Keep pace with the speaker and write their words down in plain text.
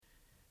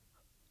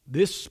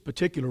This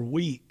particular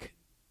week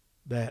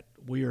that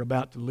we are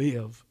about to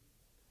live,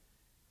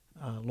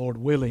 Lord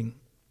willing,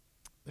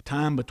 the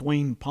time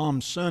between Palm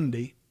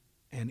Sunday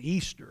and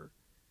Easter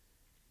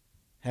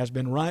has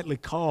been rightly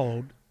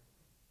called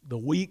the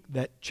week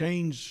that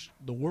changed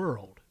the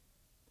world.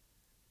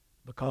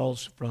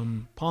 Because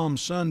from Palm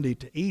Sunday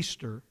to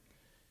Easter,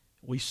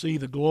 we see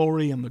the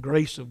glory and the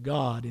grace of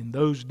God in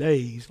those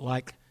days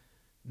like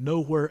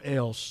nowhere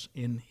else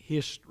in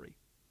history.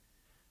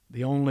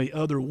 The only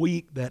other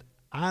week that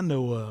I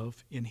know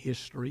of in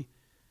history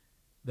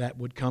that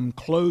would come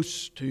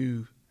close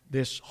to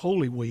this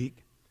Holy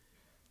Week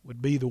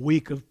would be the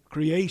week of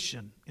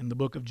creation in the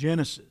book of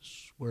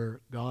Genesis, where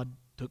God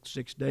took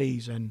 6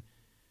 days and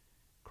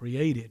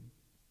created.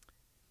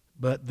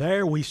 But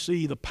there we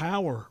see the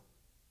power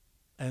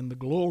and the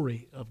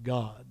glory of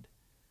God.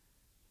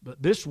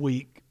 But this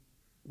week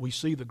we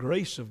see the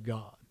grace of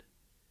God,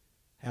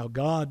 how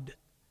God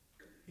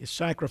is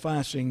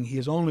sacrificing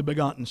His only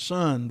begotten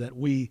Son that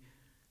we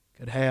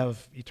could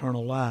have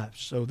eternal life.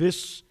 So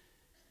this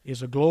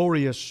is a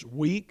glorious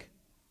week,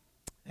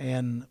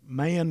 and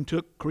man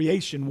took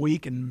creation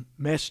week and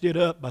messed it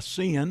up by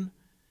sin.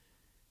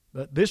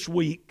 But this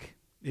week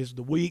is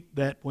the week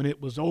that when it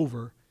was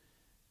over,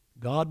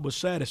 God was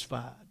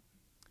satisfied,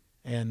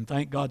 and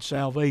thank God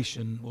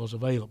salvation was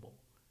available.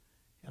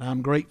 And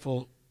I'm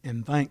grateful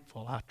and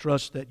thankful. I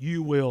trust that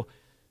you will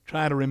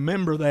try to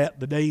remember that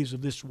the days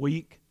of this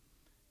week,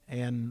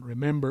 and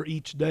remember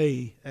each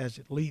day as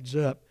it leads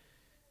up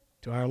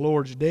to our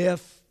Lord's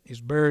death,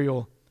 His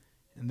burial,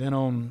 and then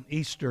on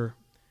Easter,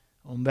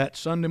 on that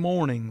Sunday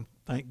morning,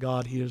 thank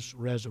God, His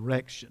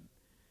resurrection.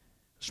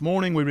 This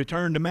morning we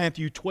return to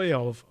Matthew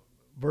 12,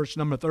 verse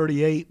number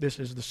 38. This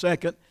is the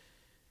second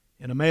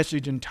in a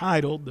message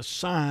entitled, The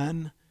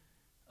Sign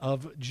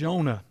of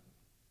Jonah.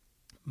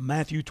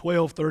 Matthew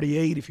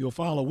 12:38, if you'll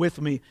follow with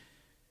me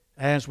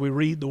as we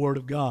read the Word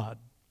of God.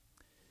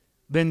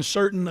 Then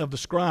certain of the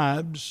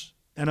scribes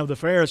and of the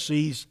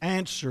Pharisees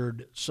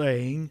answered,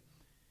 saying,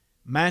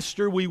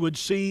 Master, we would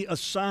see a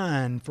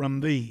sign from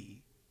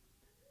thee.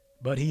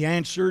 But he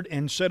answered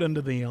and said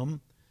unto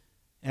them,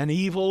 An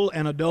evil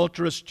and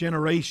adulterous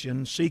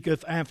generation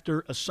seeketh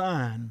after a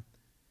sign,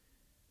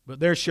 but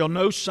there shall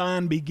no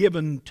sign be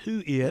given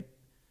to it,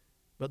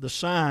 but the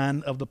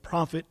sign of the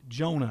prophet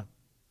Jonah.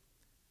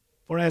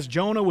 For as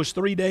Jonah was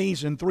 3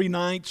 days and 3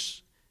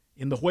 nights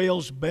in the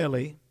whale's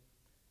belly,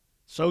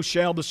 so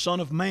shall the Son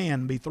of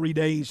Man be 3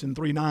 days and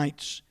 3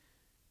 nights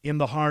in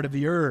the heart of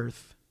the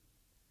earth.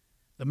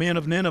 The men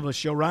of Nineveh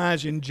shall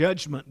rise in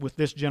judgment with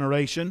this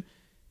generation,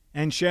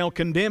 and shall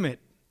condemn it,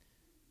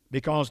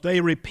 because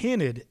they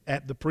repented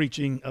at the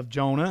preaching of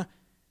Jonah,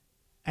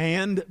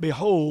 and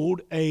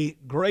behold, a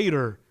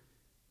greater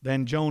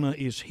than Jonah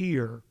is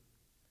here.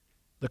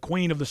 The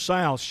queen of the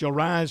south shall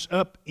rise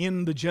up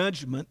in the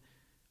judgment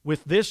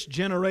with this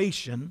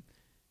generation,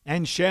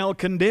 and shall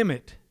condemn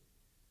it.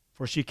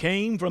 For she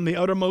came from the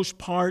uttermost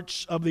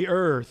parts of the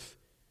earth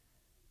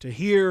to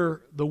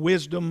hear the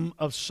wisdom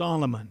of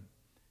Solomon.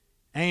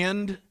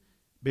 And,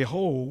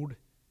 behold,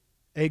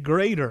 a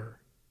greater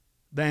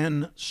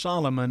than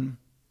Solomon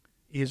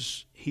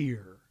is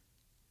here.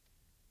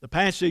 The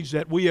passage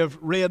that we have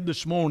read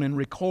this morning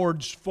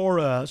records for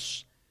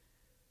us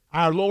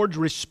our Lord's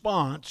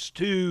response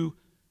to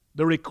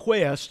the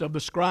request of the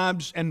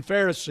scribes and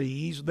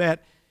Pharisees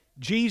that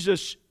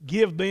Jesus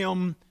give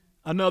them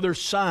another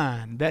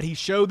sign, that He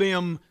show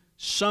them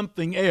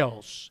something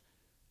else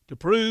to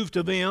prove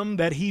to them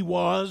that He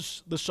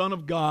was the Son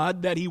of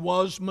God, that He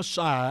was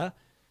Messiah,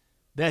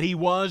 that He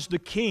was the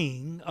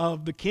King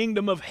of the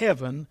kingdom of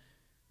heaven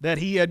that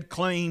He had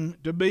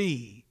claimed to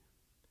be.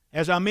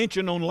 As I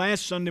mentioned on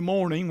last Sunday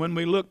morning, when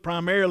we looked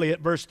primarily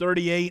at verse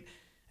 38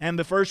 and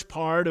the first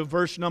part of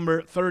verse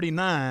number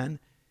 39,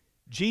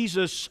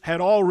 Jesus had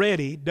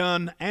already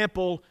done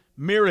ample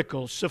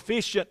miracles,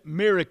 sufficient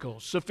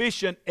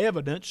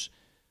evidence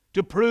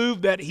to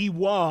prove that He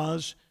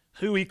was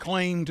who He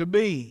claimed to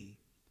be.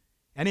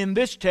 And in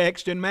this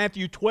text in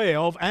Matthew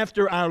 12,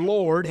 after our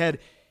Lord had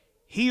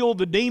healed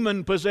the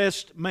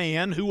demon-possessed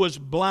man who was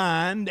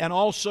blind and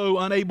also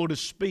unable to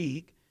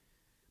speak,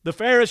 the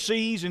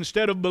Pharisees,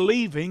 instead of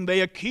believing,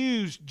 they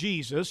accused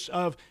Jesus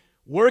of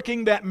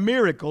working that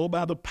miracle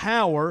by the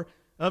power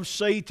of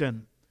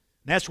Satan.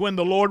 That's when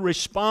the Lord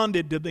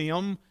responded to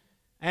them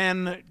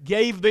and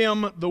gave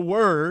them the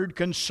word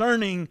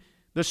concerning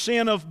the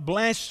sin of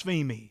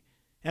blasphemy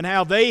and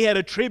how they had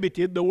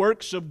attributed the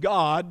works of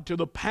God to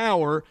the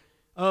power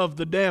of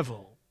the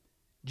devil.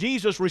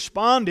 Jesus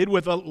responded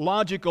with a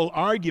logical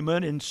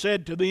argument and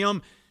said to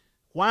them,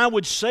 why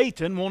would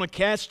Satan want to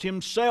cast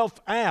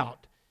himself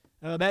out?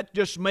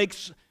 That's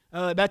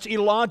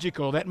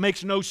illogical. That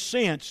makes no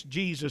sense,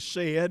 Jesus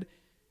said.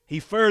 He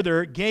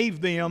further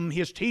gave them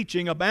His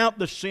teaching about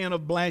the sin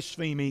of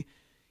blasphemy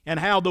and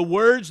how the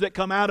words that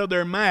come out of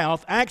their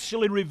mouth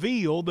actually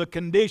reveal the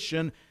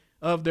condition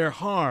of their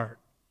heart.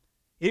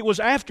 It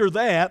was after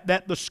that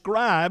that the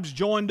scribes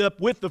joined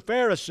up with the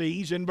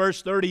Pharisees in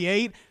verse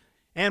 38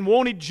 and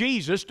wanted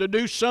Jesus to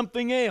do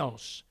something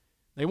else.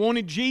 They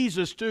wanted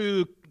Jesus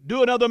to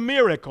do another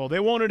miracle. They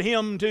wanted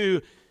him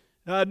to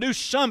do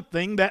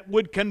something that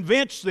would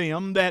convince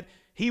them that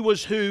he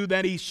was who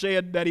that he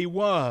said that he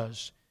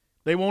was.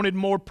 They wanted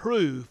more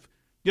proof.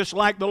 Just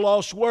like the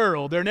lost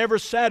world, they're never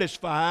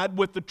satisfied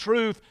with the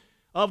truth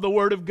of the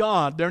Word of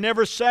God. They're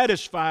never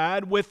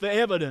satisfied with the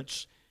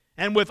evidence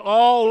and with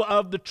all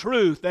of the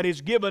truth that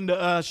is given to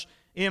us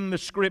in the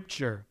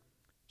Scripture.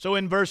 So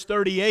in verse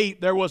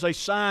 38, there was a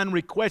sign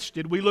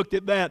requested. We looked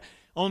at that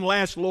on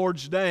last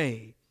Lord's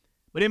Day.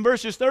 But in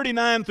verses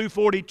 39 through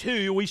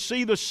 42, we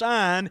see the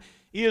sign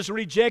is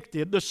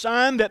rejected. The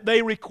sign that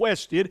they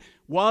requested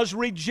was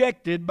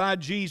rejected by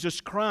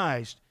Jesus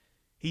Christ.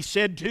 He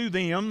said to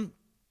them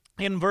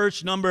in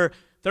verse number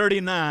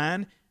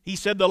 39, he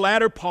said the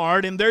latter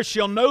part, "And there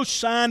shall no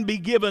sign be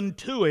given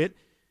to it,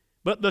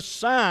 but the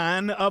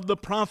sign of the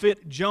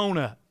prophet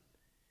Jonah."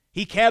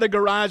 He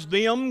categorized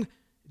them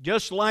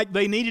just like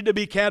they needed to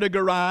be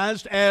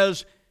categorized,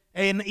 as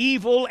an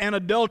evil and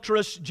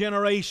adulterous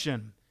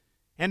generation.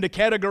 And to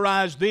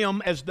categorize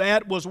them as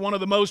that was one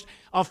of the most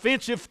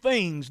offensive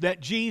things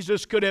that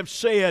Jesus could have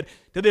said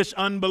to this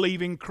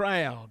unbelieving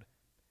crowd.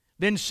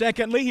 Then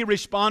secondly, he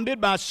responded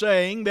by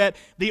saying that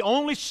the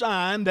only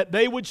sign that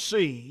they would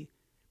see,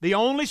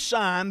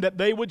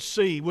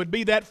 would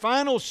be that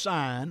final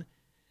sign,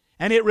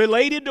 and it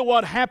related to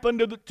what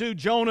happened to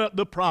Jonah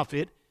the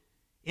prophet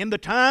in the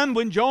time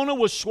when Jonah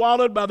was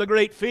swallowed by the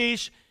great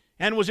fish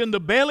and was in the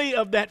belly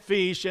of that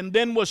fish and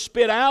then was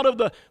spit out of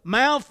the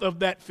mouth of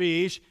that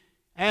fish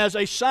as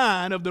a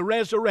sign of the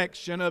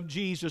resurrection of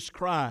Jesus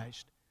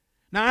Christ.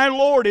 Now our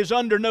Lord is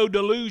under no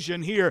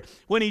delusion here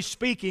when He's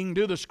speaking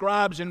to the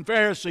scribes and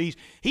Pharisees.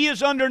 He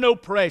is under no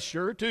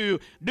pressure to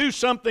do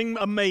something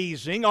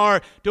amazing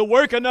or to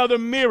work another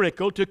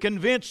miracle to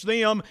convince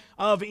them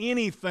of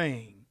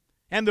anything.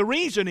 And the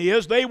reason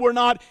is they were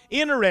not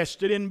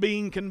interested in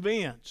being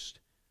convinced.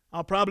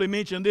 I'll probably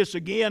mention this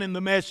again in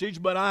the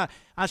message, but I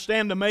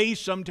stand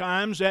amazed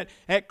sometimes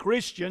at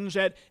Christians,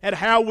 at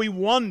how we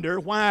wonder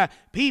why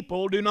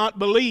people do not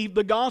believe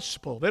the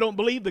gospel. They don't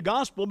believe the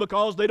gospel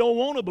because they don't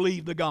want to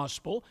believe the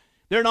gospel.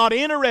 They're not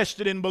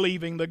interested in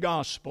believing the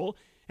gospel.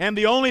 And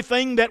the only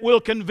thing that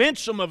will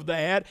convince them of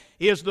that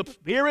is the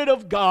Spirit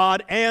of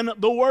God and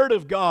the Word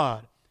of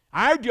God.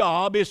 Our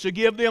job is to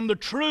give them the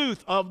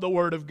truth of the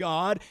Word of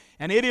God,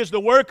 and it is the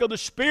work of the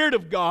Spirit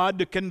of God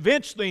to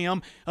convince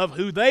them of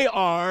who they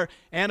are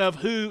and of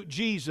who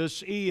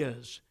Jesus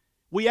is.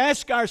 We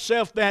ask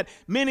ourselves that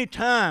many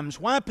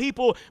times, why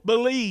people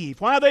believe,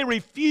 why they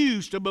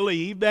refuse to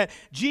believe that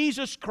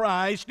Jesus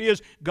Christ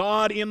is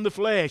God in the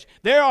flesh.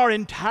 There are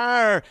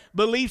entire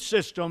belief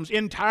systems,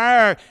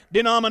 entire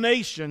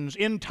denominations,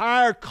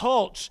 entire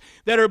cults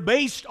that are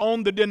based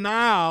on the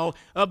denial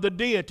of the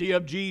deity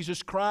of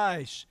Jesus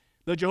Christ.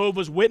 The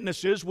Jehovah's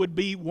Witnesses would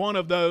be one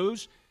of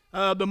those.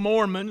 The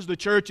Mormons, the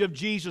Church of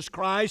Jesus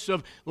Christ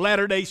of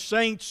Latter-day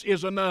Saints,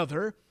 is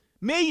another.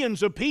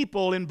 Millions of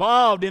people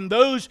involved in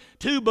those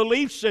two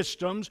belief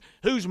systems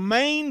whose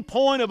main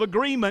point of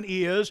agreement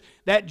is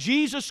that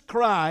Jesus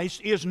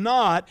Christ is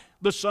not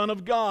the Son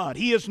of God.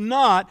 He is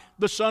not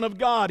the Son of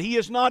God. He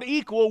is not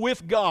equal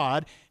with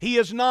God. He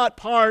is not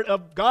part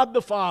of God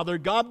the Father,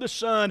 God the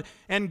Son,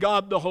 and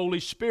God the Holy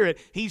Spirit.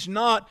 He's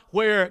not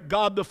where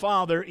God the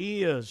Father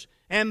is.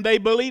 And they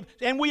believe,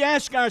 and we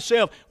ask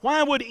ourselves,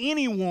 why would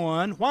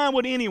anyone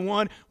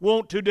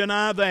want to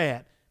deny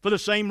that? For the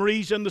same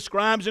reason the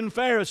scribes and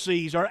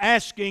Pharisees are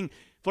asking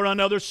for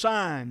another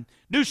sign.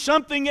 Do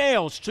something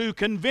else to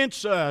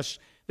convince us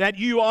that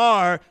you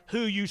are who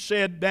you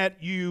said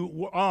that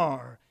you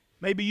are.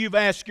 Maybe you've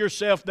asked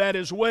yourself that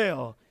as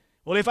well.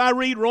 Well, if I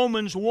read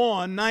Romans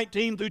 1,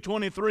 19 through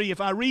 23, if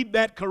I read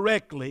that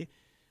correctly,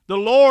 the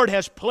Lord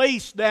has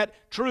placed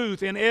that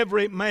truth in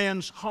every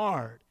man's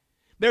heart.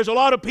 There's a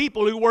lot of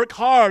people who work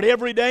hard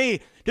every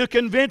day to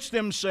convince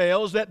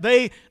themselves that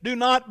they do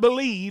not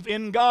believe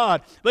in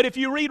God. But if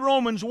you read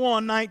Romans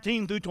 1,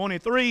 19 through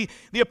 23,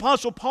 the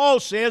Apostle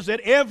Paul says that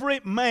every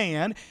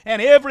man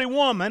and every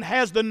woman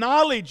has the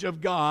knowledge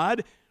of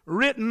God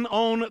written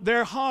on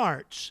their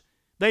hearts.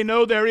 They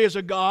know there is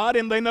a God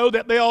and they know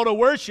that they ought to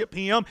worship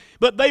Him,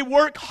 but they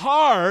work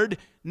hard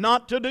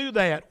not to do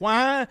that.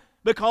 Why?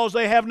 Because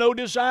they have no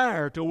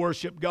desire to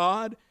worship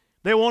God.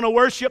 They want to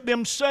worship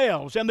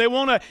themselves, and they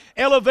want to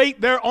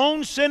elevate their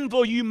own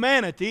sinful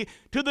humanity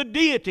to the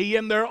deity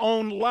in their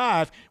own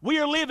life. We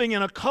are living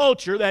in a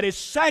culture that is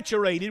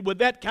saturated with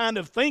that kind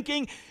of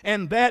thinking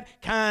and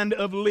that kind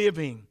of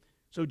living.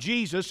 So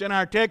Jesus, in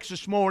our text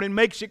this morning,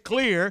 makes it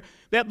clear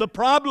that the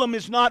problem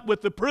is not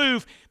with the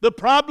proof, the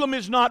problem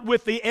is not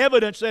with the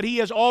evidence that He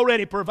has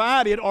already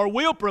provided or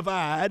will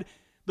provide.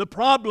 The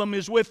problem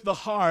is with the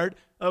heart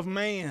of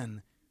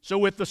man. So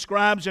with the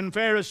scribes and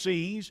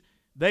Pharisees,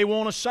 they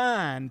want a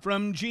sign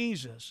from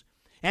Jesus.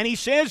 And He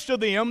says to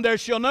them, there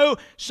shall no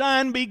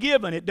sign be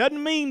given. It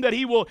doesn't mean that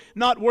He will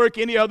not work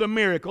any other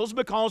miracles,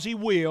 because He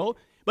will.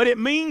 But it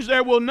means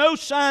there will no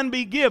sign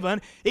be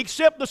given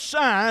except the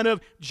sign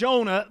of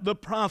Jonah the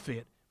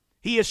prophet.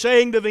 He is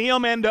saying to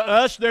them and to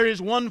us, there is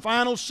one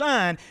final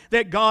sign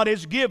that God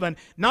has given,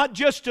 not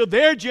just to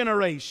their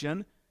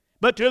generation,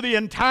 but to the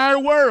entire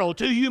world,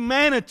 to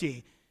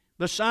humanity,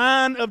 the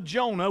sign of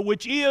Jonah,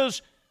 which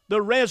is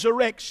the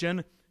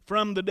resurrection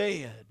from the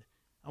dead.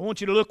 I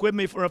want you to look with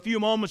me for a few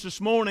moments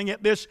this morning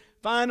at this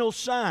final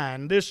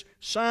sign, this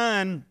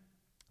sign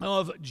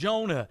of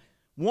Jonah.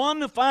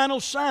 One final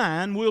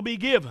sign will be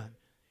given.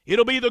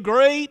 It'll be the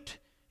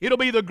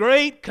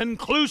great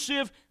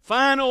conclusive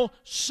final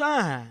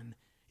sign.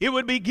 It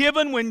would be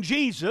given when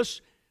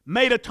Jesus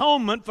made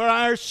atonement for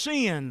our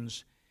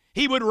sins.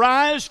 He would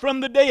rise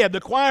from the dead. The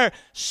choir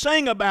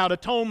sang about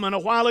atonement a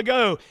while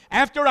ago.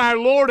 After our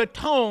Lord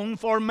atoned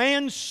for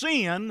man's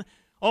sin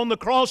on the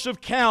cross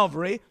of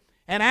Calvary,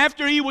 and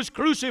after He was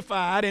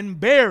crucified and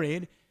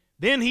buried,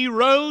 then He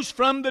rose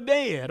from the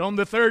dead on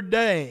the third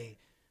day.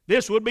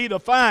 This would be the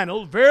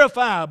final,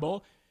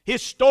 verifiable,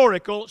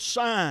 historical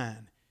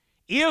sign.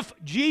 If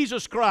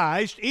Jesus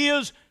Christ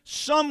is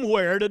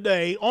somewhere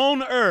today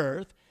on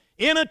earth,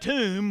 in a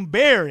tomb,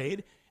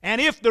 buried, and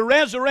if the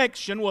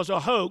resurrection was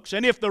a hoax,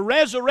 and if the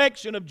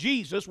resurrection of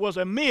Jesus was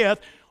a myth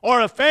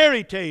or a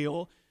fairy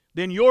tale,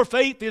 then your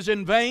faith is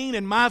in vain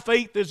and my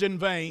faith is in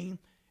vain,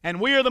 and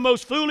we are the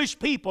most foolish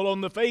people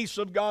on the face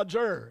of God's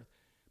earth.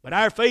 But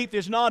our faith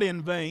is not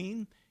in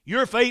vain.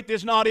 Your faith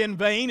is not in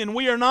vain, and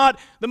we are not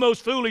the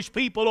most foolish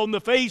people on the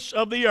face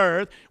of the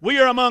earth. We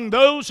are among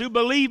those who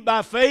believe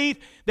by faith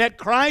that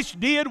Christ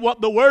did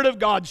what the Word of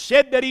God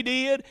said that He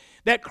did,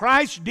 that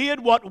Christ did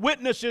what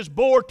witnesses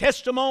bore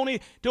testimony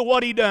to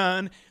what He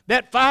done,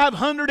 that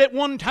 500 at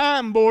one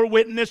time bore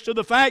witness to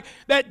the fact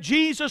that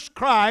Jesus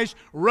Christ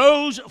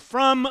rose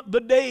from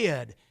the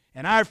dead.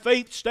 And our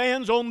faith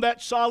stands on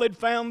that solid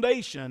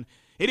foundation.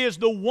 It is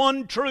the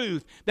one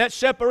truth that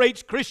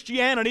separates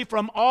Christianity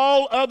from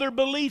all other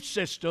belief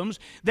systems,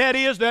 that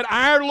is, that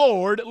our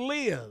Lord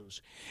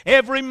lives.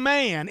 Every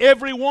man,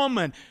 every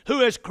woman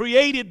who has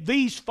created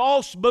these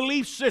false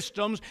belief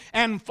systems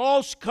and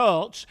false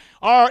cults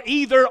are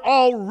either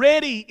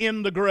already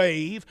in the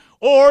grave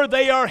or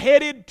they are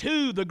headed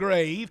to the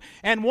grave,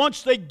 and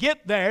once they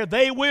get there,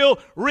 they will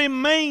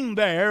remain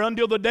there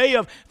until the day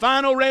of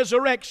final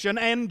resurrection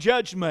and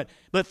judgment.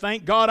 But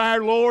thank God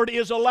our Lord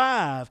is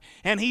alive,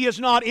 and He is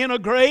not in a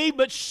grave,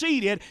 but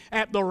seated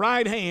at the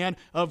right hand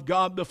of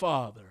God the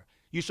Father.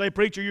 You say,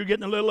 preacher, you're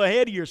getting a little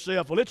ahead of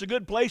yourself. Well, it's a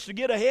good place to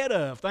get ahead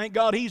of. Thank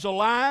God He's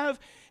alive,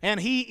 and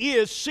He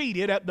is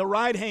seated at the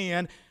right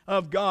hand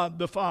of God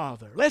the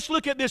Father. Let's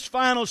look at this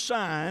final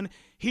sign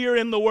here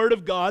in the Word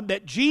of God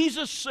that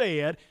Jesus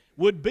said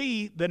would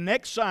be the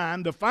next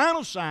sign, the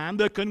final sign,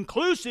 the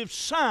conclusive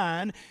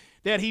sign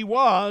that He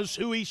was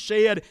who He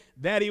said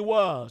that He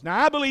was.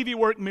 Now, I believe He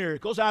worked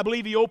miracles. I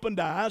believe He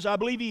opened eyes. I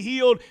believe He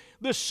healed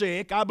the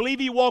sick. I believe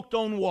He walked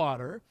on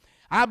water.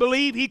 I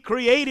believe He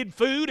created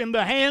food in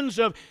the hands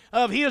of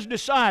His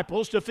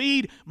disciples to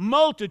feed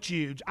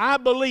multitudes. I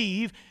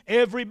believe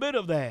every bit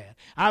of that.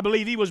 I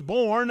believe He was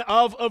born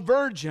of a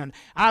virgin.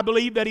 I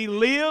believe that He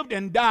lived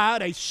and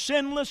died a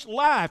sinless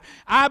life.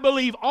 I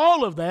believe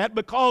all of that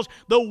because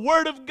the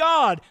Word of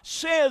God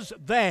says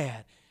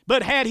that.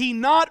 But had He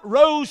not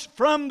rose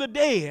from the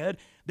dead,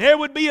 there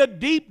would be a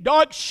deep,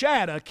 dark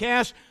shadow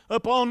cast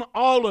upon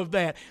all of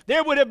that.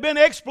 There would have been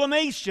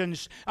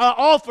explanations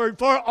offered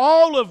for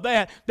all of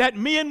that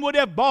men would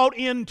have bought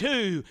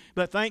into.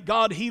 But thank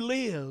God He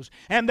lives,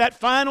 and that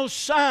final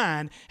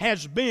sign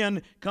has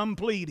been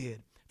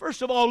completed.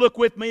 First of all, look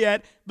with me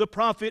at the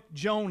prophet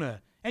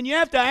Jonah. And you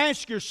have to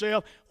ask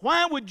yourself,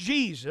 why would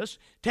Jesus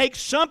take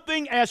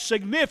something as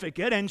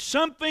significant and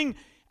something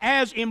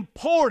as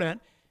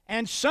important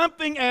and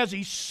something as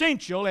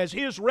essential as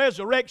His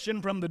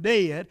resurrection from the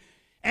dead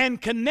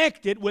and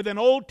connect it with an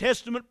Old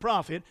Testament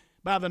prophet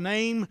by the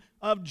name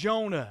of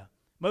Jonah?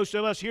 Most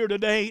of us here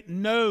today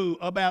know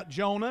about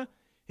Jonah.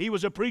 He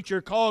was a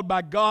preacher called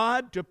by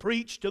God to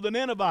preach to the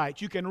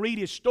Ninevites. You can read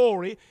his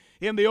story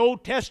in the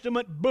Old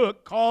Testament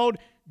book called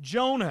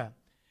Jonah.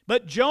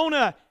 But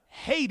Jonah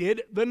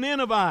hated the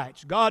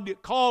Ninevites. God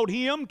called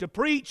him to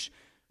preach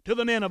to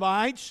the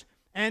Ninevites,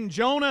 and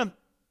Jonah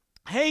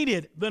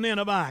hated the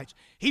Ninevites.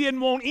 He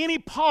didn't want any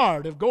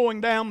part of going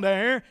down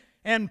there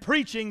and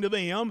preaching to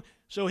them,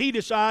 so he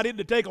decided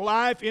to take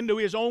life into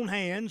his own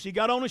hands. He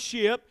got on a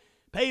ship,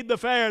 paid the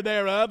fare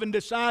thereof, and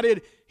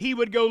decided he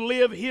would go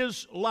live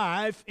his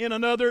life in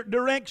another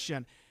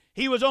direction.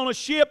 He was on a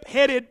ship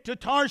headed to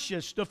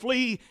Tarshish to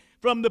flee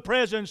from the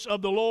presence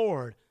of the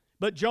Lord.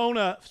 But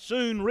Jonah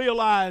soon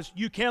realized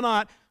you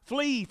cannot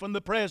flee from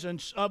the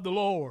presence of the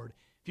Lord.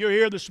 If you're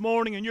here this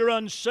morning and you're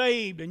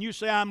unsaved and you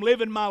say, I'm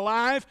living my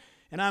life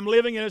and I'm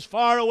living it as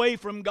far away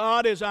from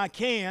God as I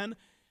can,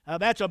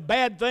 that's a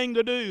bad thing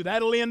to do.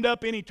 That'll end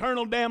up in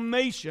eternal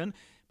damnation.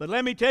 But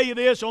let me tell you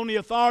this, on the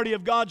authority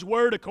of God's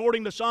Word,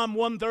 according to Psalm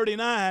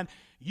 139,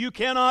 you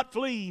cannot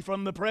flee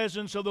from the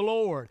presence of the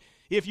Lord.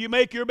 If you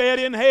make your bed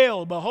in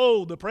hell,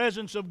 behold, the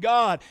presence of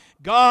God.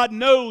 God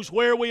knows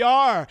where we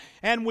are,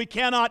 and we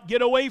cannot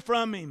get away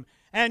from Him.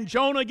 And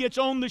Jonah gets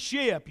on the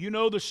ship. You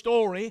know the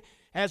story.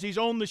 As he's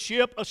on the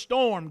ship, a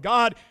storm.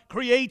 God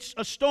creates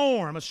a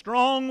storm. A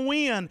strong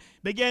wind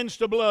begins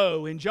to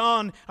blow in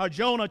Jonah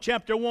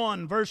chapter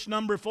 1, verse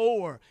number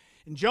 4.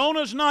 And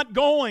Jonah's not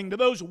going to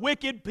those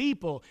wicked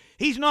people.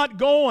 He's not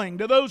going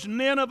to those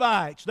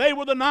Ninevites. They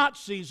were the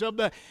Nazis of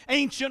the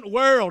ancient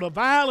world, a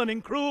violent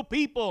and cruel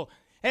people.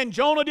 And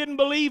Jonah didn't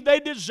believe they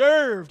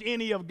deserved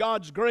any of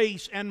God's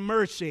grace and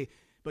mercy.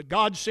 But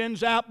God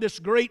sends out this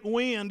great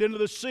wind into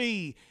the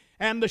sea,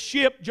 and the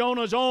ship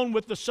Jonah's on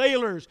with the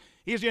sailors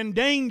is in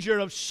danger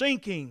of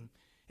sinking.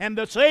 And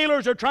the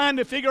sailors are trying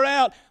to figure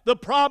out the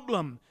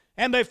problem.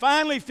 And they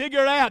finally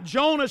figure out,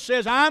 Jonah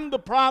says, I'm the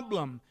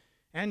problem.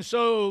 And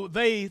so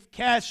they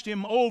cast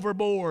him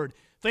overboard,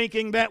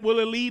 thinking that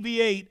will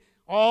alleviate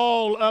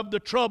all of the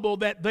trouble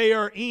that they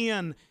are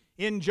in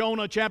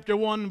Jonah chapter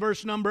 1,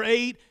 verse number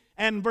 8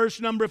 and verse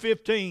number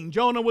 15.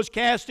 Jonah was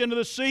cast into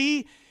the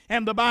sea,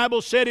 and the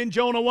Bible said in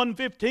Jonah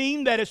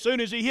 1:15 that as soon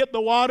as he hit the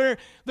water,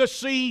 the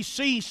sea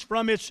ceased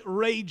from its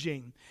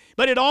raging.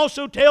 But it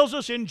also tells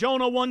us in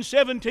Jonah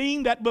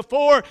 1:17 that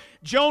before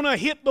Jonah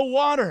hit the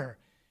water,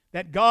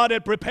 that God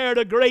had prepared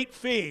a great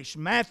fish.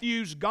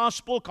 Matthew's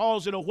gospel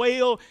calls it a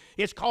whale.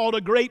 It's called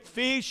a great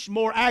fish,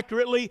 more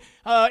accurately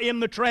in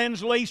the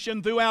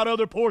translation throughout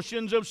other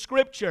portions of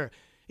Scripture.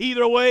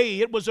 Either way,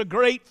 it was a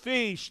great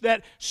fish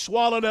that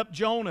swallowed up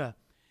Jonah.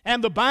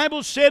 And the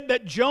Bible said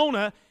that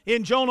Jonah,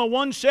 in Jonah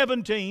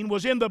 1:17,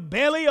 was in the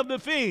belly of the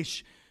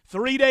fish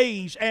 3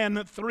 days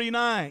and 3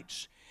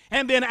 nights.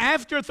 And then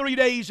after 3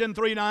 days and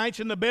 3 nights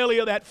in the belly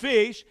of that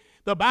fish,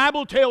 the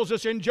Bible tells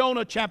us in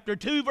Jonah chapter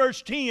 2,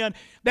 verse 10,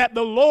 that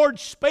the Lord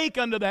spake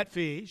unto that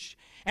fish,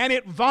 and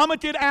it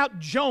vomited out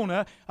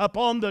Jonah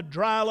upon the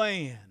dry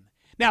land.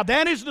 Now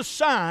that is the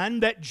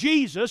sign that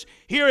Jesus,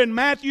 here in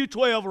Matthew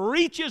 12,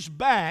 reaches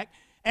back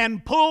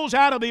and pulls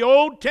out of the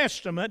Old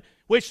Testament,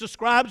 which the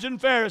scribes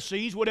and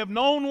Pharisees would have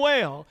known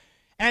well,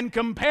 and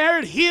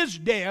compared his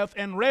death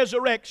and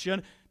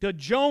resurrection to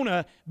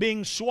Jonah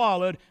being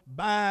swallowed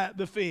by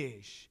the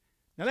fish.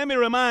 Now let me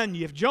remind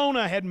you, if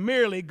Jonah had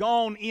merely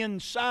gone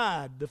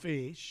inside the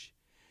fish,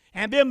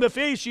 and then the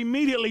fish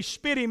immediately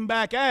spit him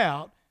back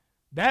out,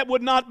 that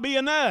would not be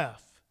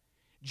enough.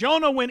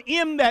 Jonah went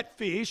in that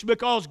fish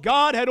because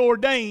God had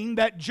ordained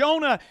that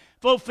Jonah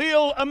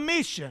fulfill a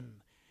mission.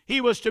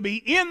 He was to be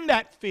in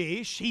that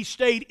fish. He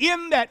stayed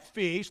in that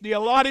fish the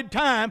allotted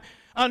time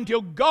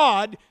until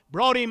God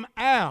brought him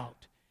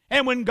out.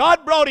 And when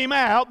God brought him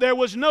out, there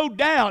was no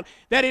doubt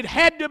that it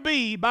had to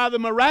be by the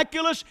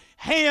miraculous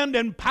hand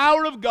and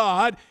power of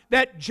God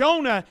that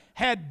Jonah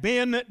had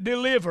been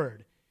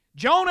delivered.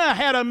 Jonah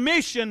had a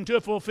mission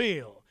to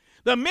fulfill.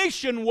 The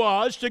mission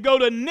was to go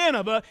to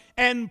Nineveh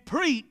and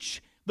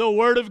preach the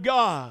Word of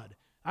God.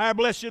 Our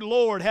blessed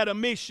Lord had a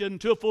mission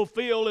to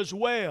fulfill as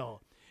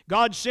well.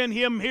 God sent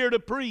Him here to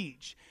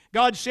preach.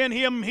 God sent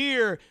Him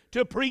here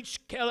to preach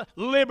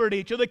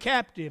liberty to the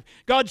captive.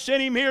 God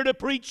sent Him here to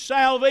preach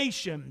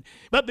salvation.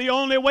 But the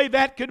only way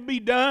that could be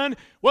done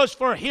was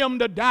for Him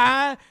to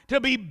die, to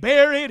be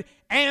buried,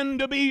 and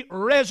to be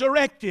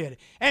resurrected.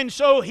 And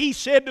so He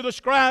said to the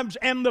scribes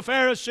and the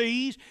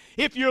Pharisees,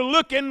 if you're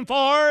looking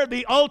for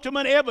the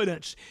ultimate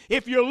evidence,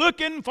 if you're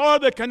looking for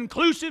the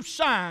conclusive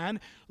sign,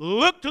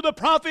 look to the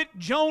prophet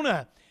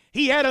Jonah.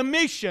 He had a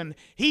mission.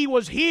 He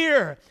was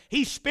here.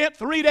 He spent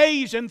 3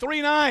 days and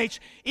 3 nights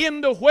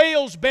in the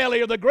whale's belly,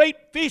 or the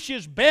great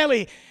fish's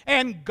belly,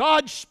 and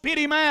God spit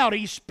him out.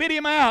 He spit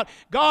him out.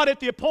 God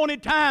at the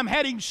appointed time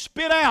had him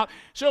spit out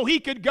so he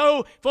could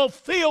go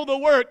fulfill the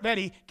work that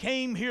he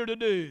came here to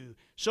do.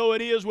 So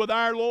it is with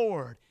our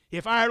Lord.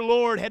 If our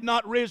Lord had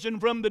not risen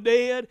from the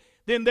dead,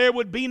 then there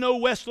would be no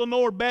West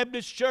Lenore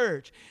Baptist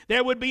Church.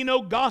 There would be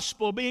no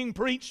gospel being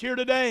preached here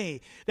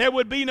today. There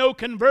would be no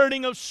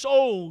converting of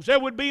souls. There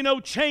would be no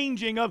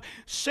changing of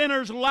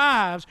sinners'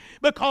 lives,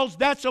 because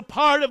that's a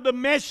part of the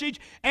message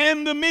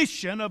and the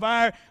mission of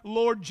our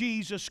Lord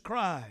Jesus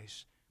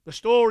Christ. The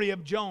story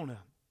of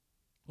Jonah.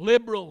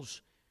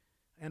 Liberals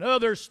and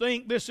others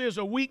think this is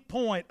a weak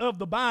point of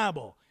the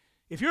Bible.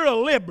 If you're a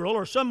liberal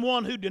or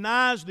someone who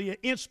denies the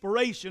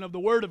inspiration of the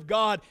Word of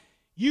God,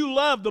 you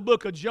love the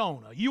book of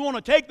Jonah. You want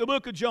to take the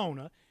book of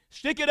Jonah,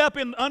 stick it up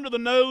under the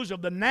nose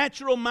of the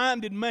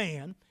natural-minded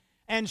man,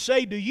 and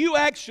say, do you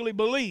actually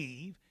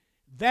believe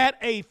that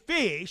a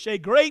fish, a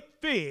great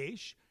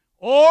fish,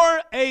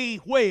 or a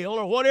whale,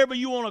 or whatever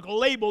you want to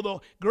label the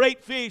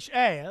great fish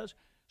as,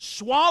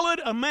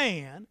 swallowed a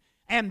man,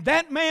 and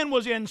that man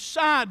was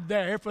inside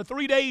there for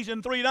 3 days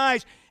and 3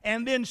 nights,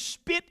 and then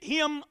spit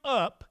him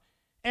up,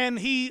 and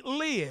he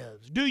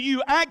lives? Do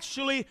you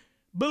actually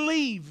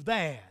believe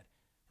that?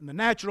 And the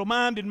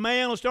natural-minded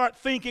man will start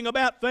thinking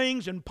about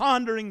things and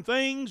pondering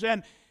things,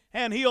 and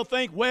he'll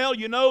think, well,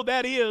 you know,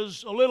 that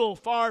is a little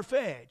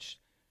far-fetched.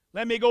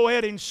 Let me go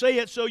ahead and say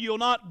it so you'll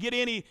not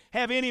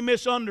have any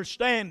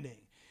misunderstanding.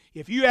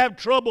 If you have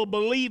trouble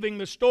believing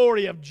the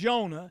story of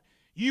Jonah,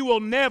 you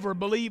will never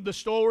believe the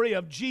story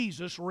of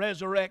Jesus'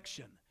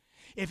 resurrection.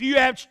 If you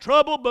have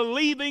trouble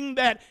believing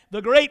that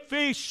the great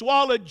fish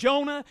swallowed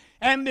Jonah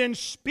and then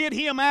spit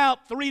him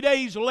out 3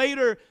 days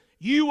later,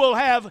 you will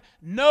have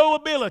no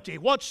ability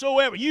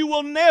whatsoever. You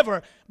will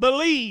never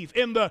believe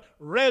in the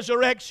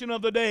resurrection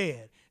of the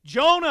dead.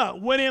 Jonah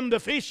went in the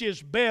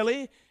fish's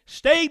belly,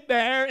 stayed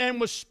there, and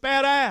was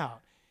spat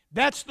out.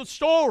 That's the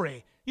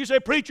story. You say,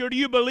 preacher, do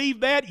you believe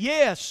that?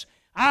 Yes,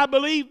 I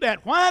believe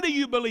that. Why do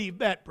you believe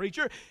that,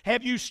 preacher?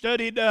 Have you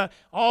studied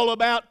all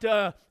about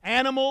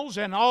animals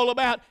and all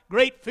about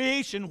great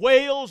fish and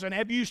whales? And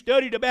have you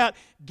studied about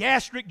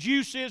gastric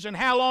juices and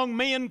how long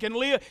men can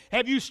live?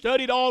 Have you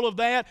studied all of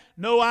that?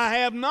 No, I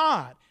have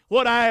not.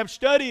 What I have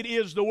studied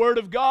is the Word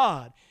of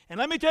God. And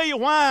let me tell you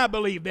why I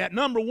believe that.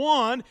 Number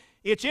one,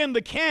 it's in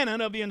the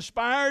canon of the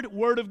inspired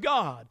Word of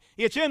God.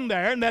 It's in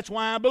there, and that's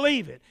why I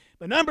believe it.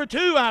 But number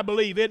two, I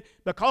believe it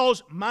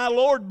because my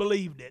Lord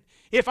believed it.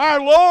 If our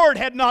Lord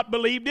had not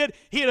believed it,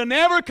 He'd have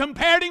never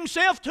compared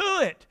Himself to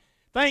it.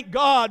 Thank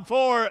God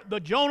for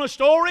the Jonah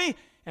story,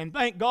 and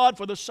thank God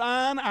for the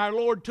sign our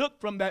Lord took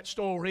from that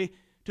story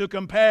to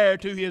compare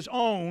to His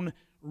own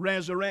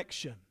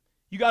resurrection.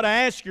 You got to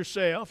ask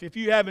yourself, if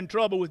you're having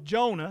trouble with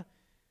Jonah,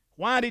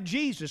 why did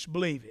Jesus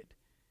believe it?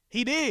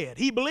 He did.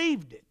 He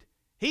believed it.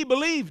 He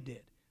believed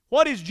it.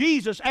 What is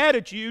Jesus'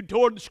 attitude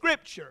toward the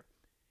Scripture?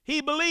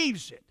 He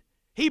believes it.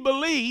 He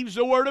believes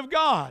the Word of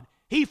God.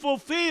 He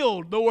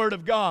fulfilled the Word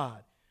of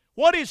God.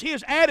 What is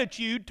his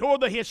attitude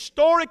toward the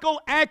historical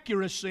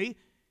accuracy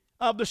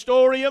of the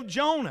story of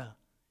Jonah?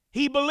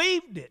 He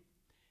believed it.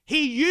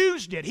 He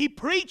used it. He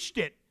preached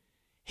it.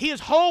 His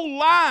whole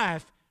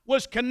life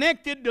was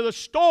connected to the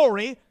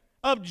story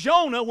of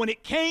Jonah when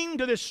it came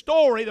to this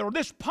story, or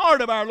this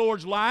part of our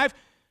Lord's life,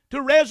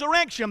 to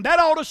resurrection. That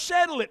ought to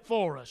settle it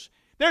for us.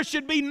 There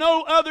should be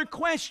no other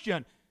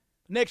question.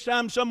 Next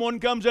time someone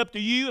comes up to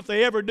you, if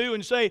they ever do,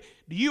 and say,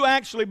 do you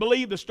actually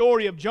believe the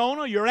story of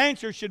Jonah? Your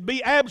answer should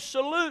be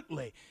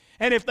absolutely.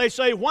 And if they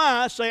say,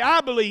 why? Say, I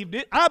believed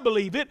it. I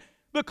believe it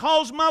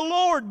because my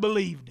Lord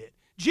believed it.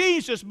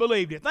 Jesus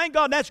believed it. Thank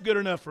God that's good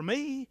enough for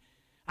me.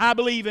 I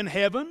believe in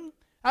heaven.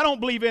 I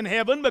don't believe in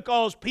heaven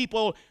because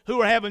people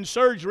who are having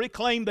surgery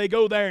claim they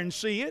go there and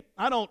see it.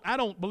 I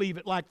don't believe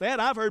it like that.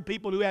 I've heard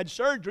people who had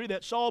surgery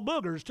that saw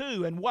boogers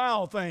too and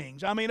wild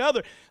things. I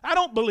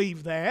don't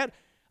believe that.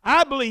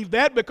 I believe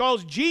that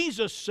because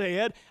Jesus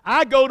said,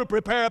 I go to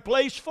prepare a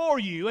place for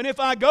you, and if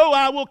I go,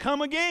 I will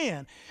come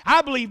again.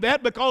 I believe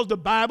that because the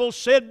Bible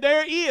said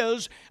there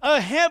is a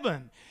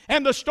heaven.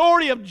 And the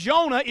story of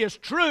Jonah is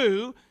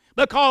true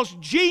because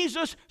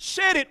Jesus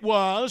said it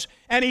was,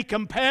 and He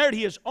compared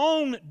His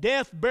own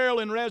death, burial,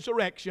 and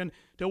resurrection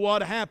to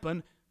what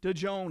happened to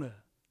Jonah.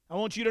 I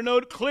want you to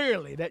note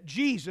clearly that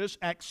Jesus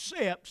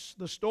accepts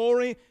the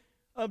story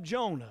of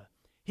Jonah.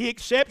 He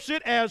accepts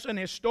it as an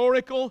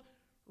historical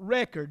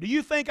record. Do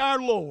you think our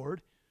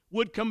Lord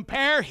would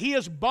compare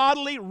His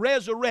bodily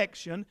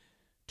resurrection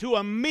to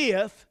a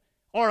myth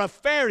or a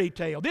fairy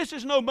tale? This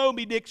is no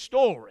Moby Dick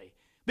story.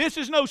 This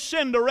is no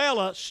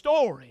Cinderella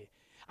story.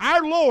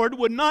 Our Lord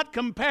would not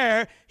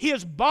compare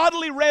His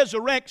bodily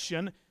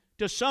resurrection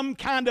to some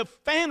kind of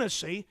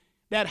fantasy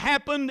that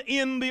happened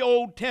in the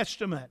Old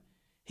Testament.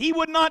 He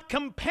would not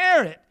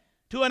compare it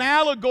to an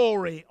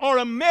allegory or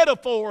a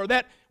metaphor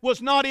that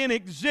was not in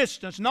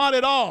existence, not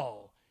at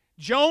all.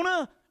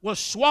 Jonah was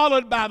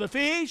swallowed by the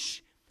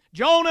fish.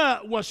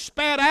 Jonah was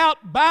spat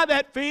out by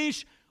that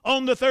fish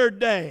on the third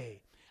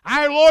day.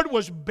 Our Lord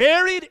was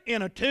buried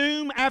in a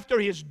tomb after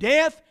His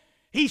death.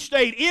 He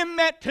stayed in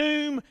that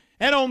tomb,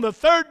 and on the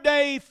third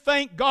day,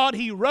 thank God,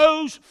 He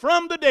rose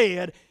from the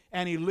dead,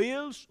 and He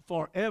lives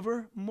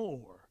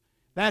forevermore.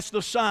 That's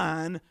the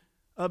sign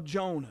of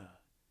Jonah.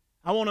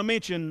 I want to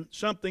mention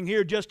something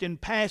here just in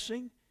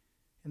passing,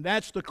 and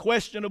that's the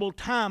questionable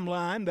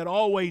timeline that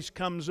always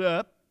comes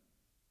up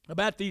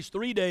about these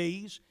 3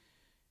 days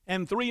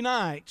and 3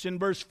 nights in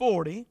verse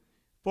 40.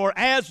 For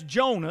as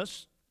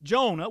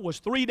Jonah was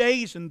 3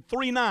 days and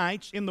 3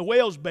 nights in the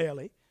whale's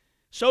belly,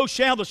 so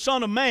shall the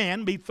Son of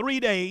Man be 3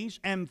 days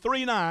and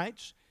 3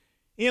 nights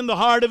in the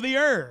heart of the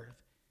earth.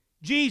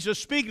 Jesus,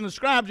 speaking to the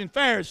scribes and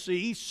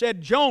Pharisees,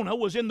 said Jonah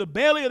was in the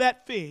belly of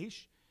that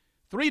fish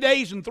 3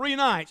 days and 3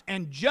 nights.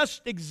 And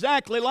just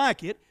exactly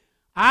like it,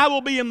 I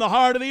will be in the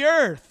heart of the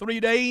earth 3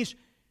 days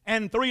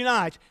and 3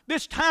 nights.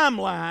 This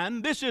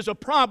timeline, this is a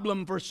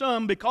problem for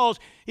some, because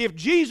if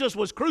Jesus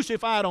was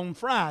crucified on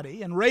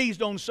Friday and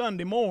raised on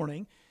Sunday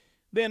morning,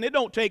 then it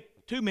don't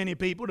take too many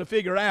people to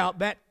figure out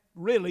that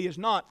really is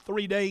not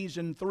 3 days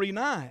and 3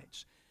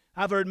 nights.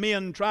 I've heard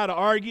men try to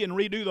argue and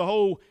redo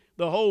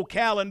the whole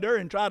calendar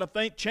and try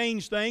to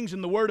change things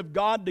in the Word of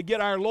God to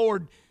get our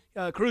Lord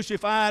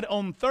crucified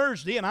on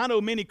Thursday, and I know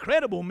many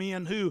credible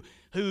men who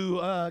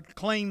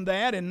claim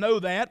that and know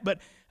that, but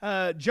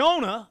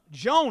Jonah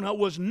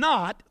was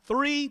not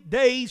 3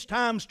 days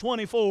times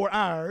 24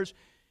 hours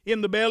in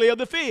the belly of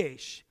the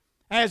fish,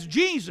 as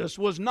Jesus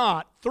was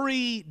not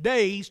 3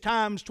 days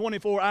times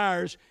 24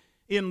 hours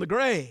in the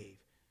grave.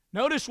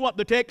 Notice what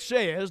the text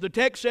says. The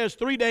text says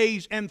 3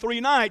 days and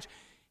 3 nights.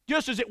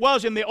 Just as it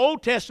was in the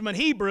Old Testament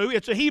Hebrew,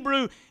 it's a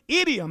Hebrew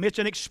idiom. It's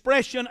an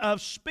expression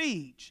of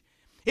speech.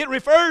 It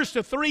refers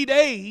to 3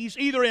 days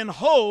either in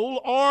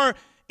whole or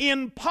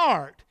in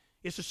part.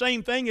 It's the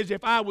same thing as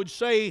if I would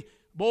say,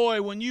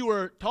 boy, when you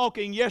were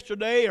talking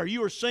yesterday or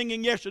you were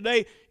singing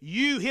yesterday,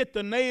 you hit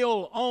the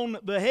nail on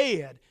the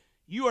head.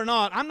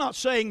 I'm not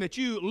saying that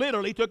you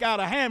literally took out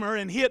a hammer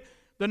and hit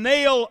the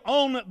nail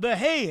on the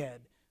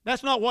head.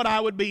 That's not what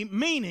I would be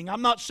meaning.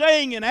 I'm not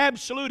saying in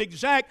absolute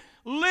exact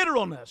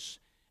literalness.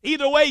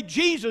 Either way,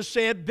 Jesus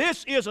said,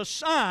 this is a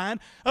sign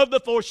of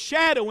the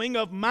foreshadowing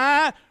of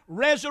my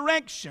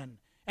resurrection.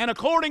 And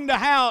according to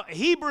how the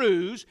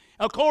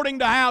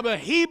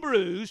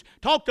Hebrews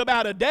talked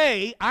about a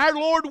day, our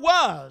Lord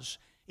was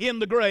in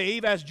the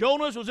grave as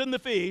Jonah was in the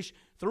fish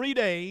 3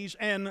 days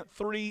and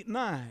 3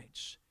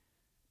 nights.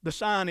 The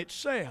sign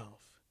itself.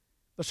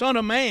 The Son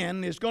of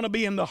Man is going to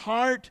be in the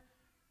heart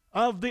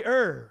of the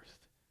earth.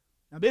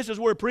 Now this is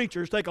where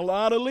preachers take a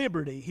lot of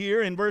liberty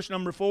here in verse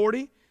number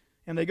 40.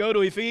 And they go to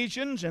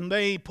Ephesians and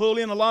they pull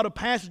in a lot of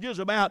passages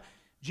about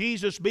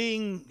Jesus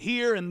being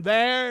here and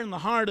there in the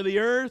heart of the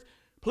earth.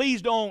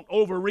 Please don't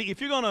overread.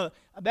 If you're going to,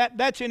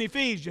 that's in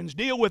Ephesians.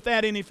 Deal with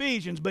that in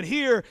Ephesians. But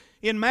here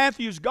in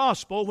Matthew's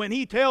gospel, when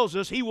he tells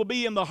us he will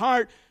be in the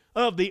heart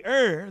of the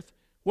earth,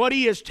 what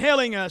he is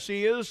telling us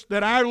is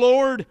that our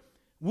Lord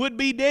would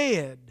be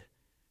dead.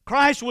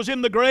 Christ was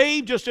in the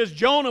grave just as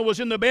Jonah was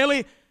in the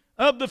belly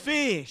of the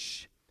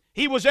fish.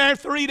 He was there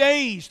 3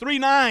 days, 3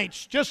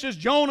 nights, just as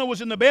Jonah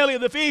was in the belly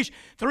of the fish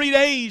 3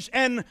 days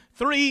and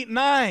 3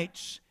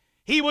 nights.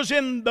 He was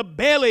in the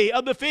belly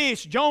of the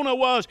fish. Jonah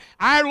was.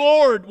 Our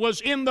Lord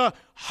was in the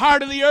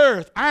heart of the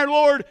earth. Our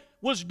Lord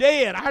was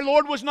dead. Our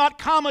Lord was not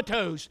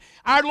comatose.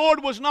 Our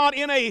Lord was not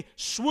in a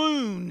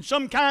swoon,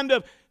 some kind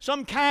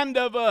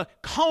of a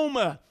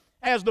coma,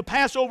 as the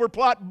Passover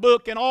plot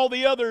book and all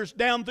the others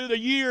down through the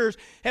years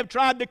have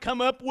tried to come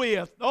up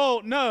with.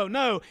 Oh,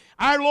 no.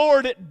 Our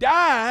Lord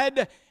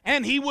died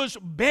and He was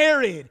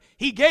buried.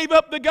 He gave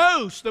up the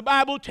ghost. The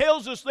Bible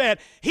tells us that.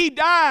 He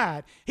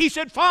died. He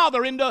said,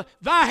 Father, into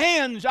thy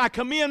hands I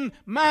commend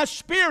my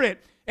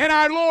spirit. And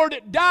our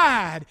Lord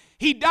died.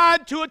 He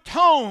died to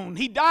atone.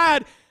 He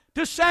died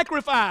to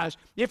sacrifice.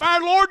 If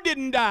our Lord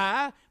didn't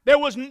die, there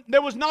was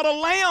not a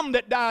lamb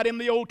that died in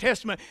the Old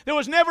Testament. There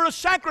was never a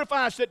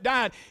sacrifice that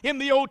died in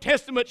the Old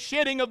Testament,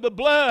 shedding of the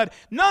blood.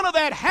 None of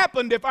that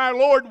happened if our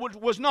Lord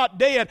was not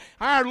dead.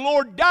 Our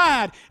Lord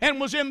died and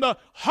was in the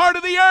heart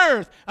of the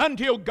earth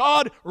until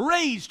God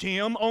raised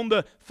Him on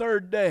the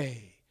 3rd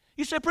day.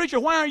 You say, preacher,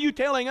 why are you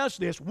telling us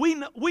this? We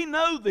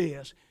know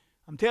this.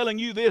 I'm telling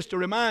you this to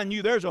remind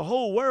you there's a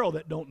whole world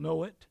that don't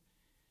know it.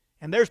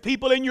 And there's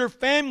people in your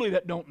family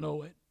that don't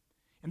know it.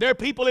 And there are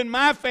people in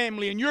my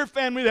family and your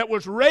family that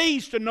was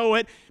raised to know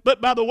it,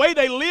 but by the way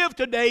they live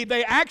today,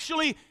 they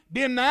actually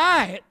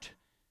deny it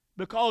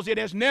because it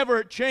has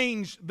never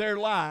changed their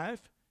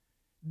life.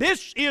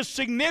 This is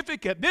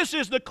significant. This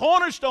is the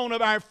cornerstone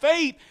of our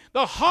faith,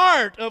 the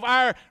heart of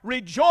our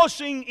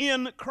rejoicing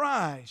in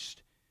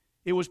Christ.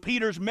 It was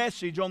Peter's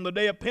message on the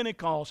day of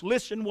Pentecost.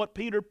 Listen what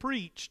Peter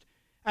preached.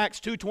 Acts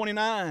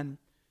 2:29.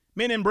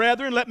 Men and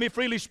brethren, let me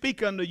freely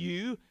speak unto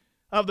you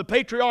of the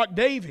patriarch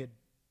David,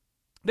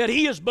 that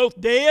he is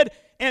both dead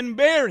and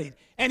buried,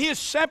 and his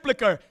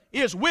sepulchre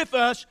is with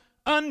us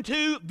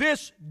unto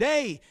this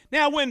day.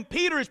 Now, when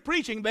Peter is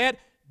preaching that,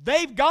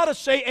 they've got to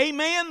say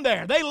amen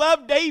there. They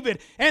love David,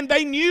 and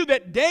they knew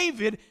that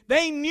David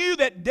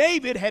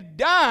had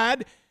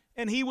died,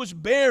 and he was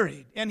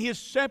buried, and his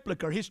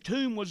sepulchre, his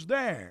tomb was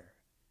there.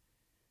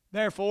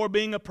 Therefore,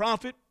 being a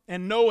prophet,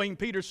 and knowing,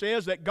 Peter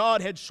says, that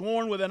God had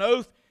sworn with an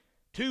oath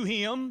to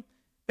him,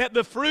 that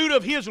the fruit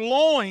of his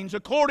loins,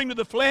 according to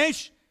the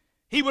flesh,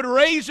 He would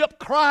raise up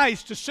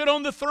Christ to sit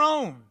on the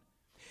throne.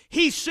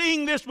 He,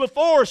 seeing this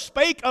before,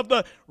 spake of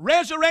the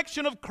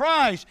resurrection of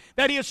Christ,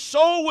 that His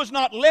soul was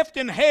not left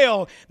in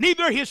hell,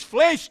 neither His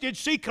flesh did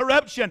see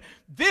corruption.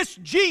 This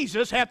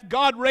Jesus hath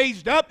God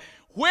raised up,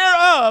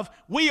 whereof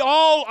we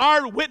all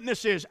are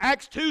witnesses.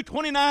 Acts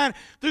 2:29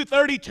 through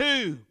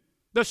 32.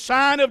 The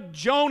sign of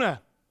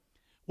Jonah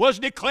was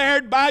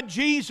declared by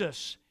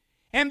Jesus.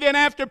 And then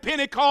after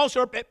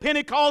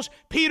Pentecost,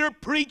 Peter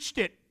preached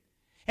it.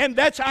 And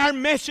that's our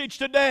message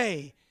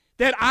today,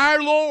 that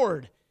our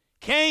Lord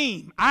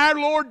came, our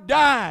Lord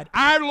died,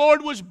 our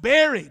Lord was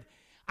buried,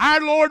 our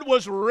Lord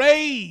was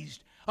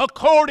raised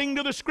according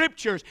to the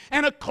Scriptures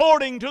and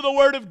according to the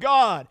Word of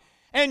God.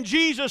 And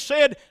Jesus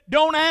said,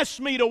 don't ask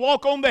me to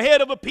walk on the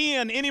head of a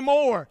pin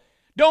anymore.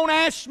 Don't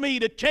ask me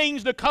to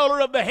change the color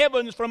of the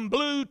heavens from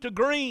blue to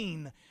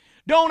green.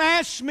 Don't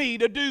ask me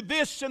to do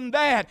this and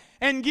that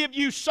and give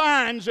you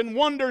signs and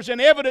wonders and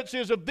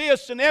evidences of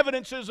this and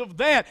evidences of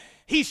that.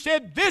 He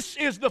said, this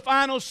is the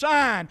final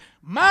sign,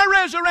 my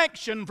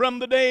resurrection from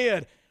the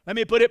dead. Let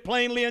me put it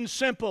plainly and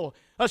simple.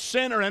 A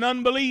sinner, an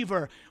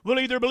unbeliever, will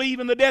either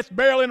believe in the death,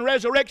 burial, and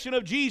resurrection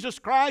of Jesus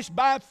Christ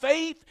by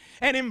faith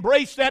and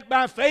embrace that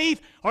by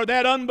faith, or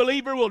that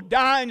unbeliever will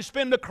die and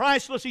spend a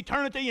Christless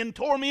eternity in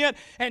torment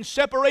and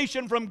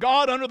separation from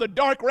God under the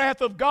dark wrath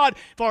of God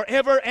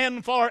forever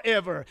and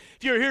forever.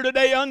 If you're here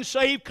today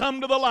unsaved, come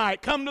to the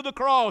light, come to the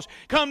cross,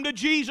 come to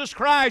Jesus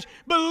Christ,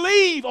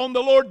 believe on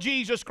the Lord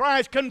Jesus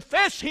Christ,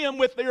 confess Him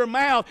with your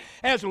mouth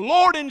as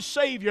Lord and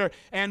Savior,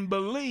 and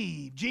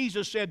believe.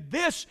 Jesus said,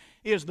 this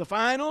is the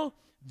final,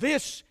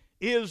 this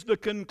is the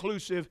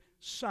conclusive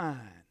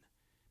sign.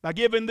 By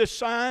giving this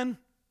sign,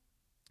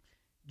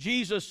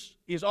 Jesus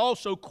is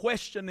also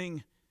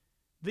questioning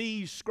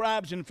these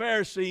scribes and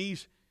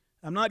Pharisees.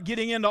 I'm not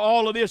getting into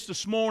all of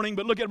this morning,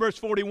 but look at verse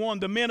 41.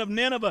 The men of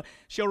Nineveh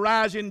shall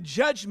rise in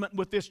judgment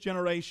with this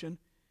generation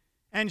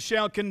and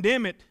shall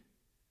condemn it,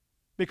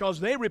 because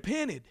they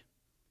repented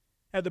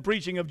at the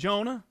preaching of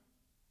Jonah.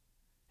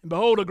 And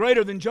behold, a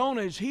greater than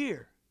Jonah is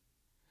here.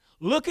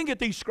 Looking at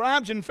these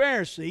scribes and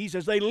Pharisees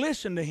as they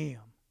listen to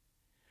him,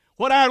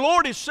 what our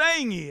Lord is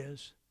saying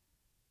is,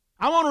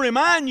 I want to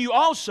remind you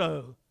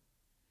also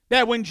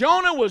that when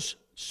Jonah was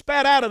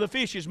spat out of the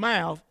fish's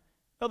mouth,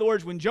 in other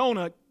words, when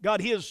Jonah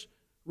got his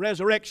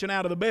resurrection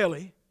out of the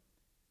belly,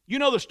 you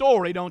know the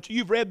story, don't you?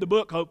 You've read the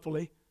book,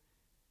 hopefully.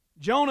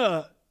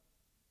 Jonah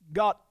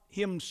got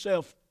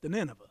himself to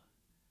Nineveh,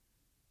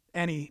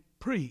 and he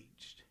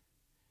preached.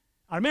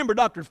 I remember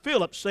Dr.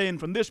 Phillips saying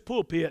from this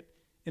pulpit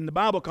in the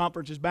Bible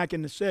conferences back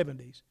in the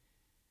 70s,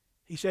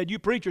 he said, you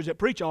preachers that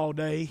preach all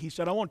day, he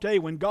said, I want to tell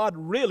you, when God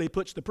really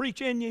puts the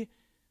preach in you,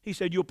 he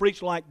said, you'll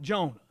preach like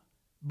Jonah.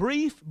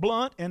 Brief,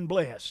 blunt, and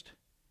blessed.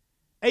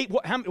 It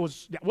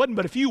wasn't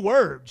but a few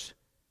words.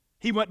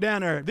 He went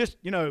down there,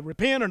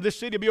 repent or this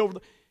city will be over.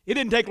 It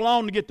didn't take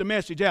long to get the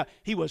message out.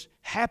 He was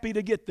happy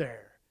to get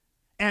there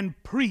and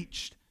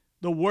preached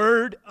the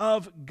Word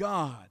of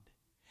God.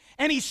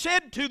 And he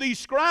said to these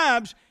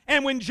scribes,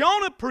 and when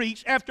Jonah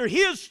preached after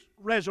his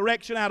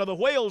resurrection out of the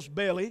whale's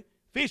belly,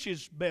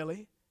 fish's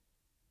belly,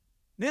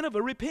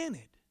 Nineveh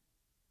repented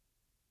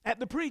at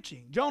the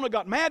preaching. Jonah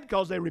got mad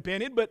because they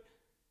repented, but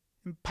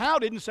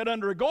pouted and sat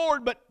under a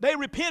gourd, but they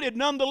repented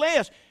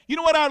nonetheless. You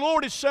know what our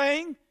Lord is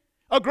saying?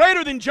 A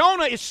greater than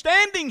Jonah is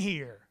standing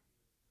here.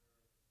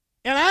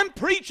 And I'm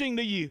preaching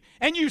to you.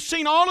 And you've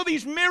seen all of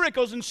these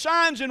miracles and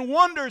signs and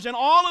wonders and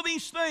all of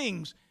these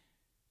things.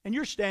 And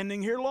you're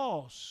standing here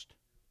lost.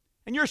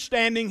 And you're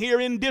standing here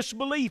in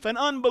disbelief and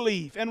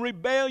unbelief and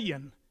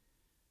rebellion.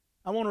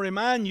 I want to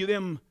remind you,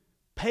 them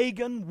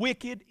pagan,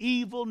 wicked,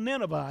 evil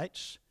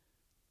Ninevites,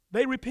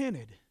 they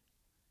repented.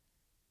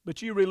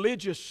 But you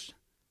religious,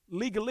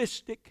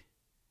 legalistic,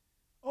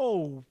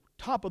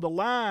 top of the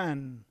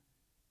line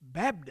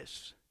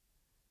Baptists,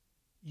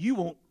 you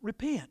won't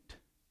repent.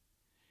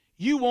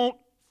 You won't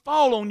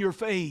fall on your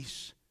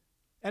face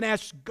and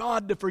ask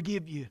God to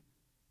forgive you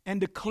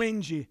and to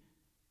cleanse you,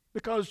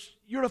 because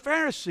you're a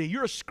Pharisee,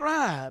 you're a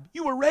scribe,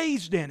 you were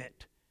raised in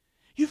it.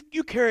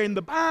 You carry in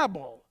the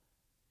Bible.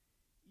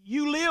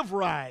 You live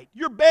right.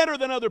 You're better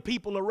than other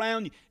people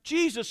around you.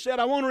 Jesus said,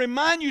 I want to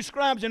remind you,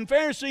 scribes and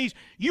Pharisees,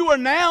 you are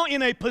now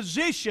in a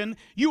position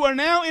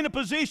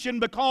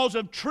because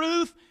of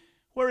truth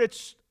where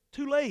it's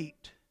too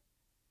late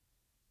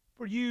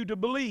for you to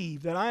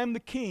believe that I am the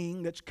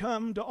King that's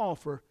come to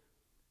offer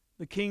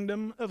the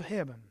kingdom of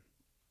heaven.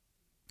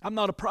 I'm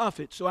not a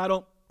prophet, so I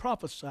don't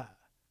prophesy.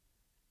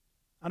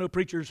 I know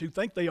preachers who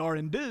think they are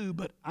and do,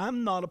 but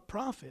I'm not a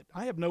prophet.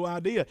 I have no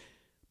idea.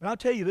 But I'll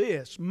tell you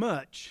this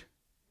much.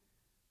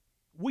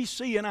 We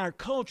see in our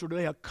culture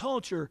today a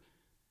culture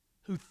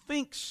who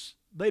thinks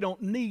they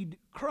don't need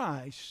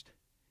Christ.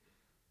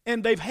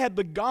 And they've had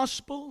the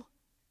gospel.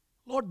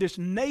 Lord, this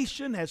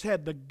nation has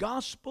had the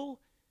gospel,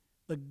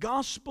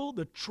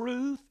 the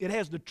truth. It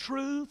has the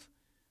truth.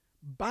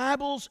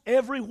 Bibles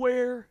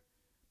everywhere.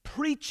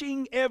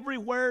 Preaching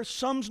everywhere.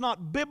 Some's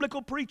not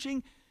biblical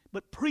preaching,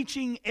 but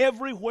preaching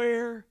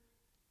everywhere.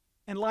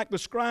 And like the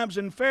scribes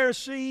and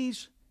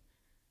Pharisees,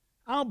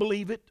 I'll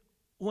believe it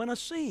when I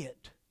see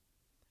it.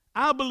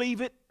 I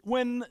believe it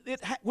when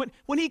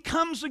He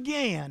comes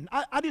again.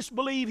 I just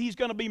believe He's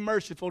going to be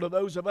merciful to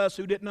those of us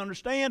who didn't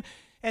understand.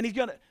 And He's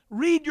going to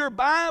read your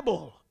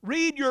Bible.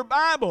 Read your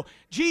Bible.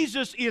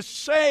 Jesus is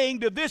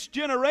saying to this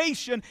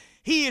generation,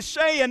 He is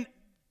saying,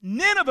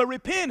 Nineveh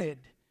repented.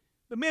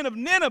 The men of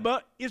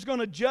Nineveh is going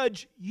to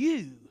judge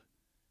you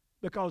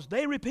because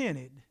they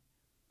repented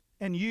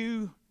and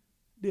you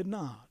did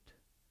not.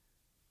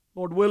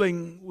 Lord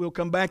willing, we'll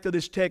come back to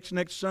this text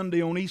next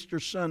Sunday on Easter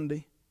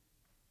Sunday.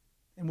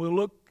 And we'll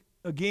look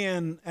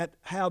again at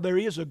how there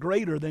is a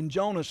greater than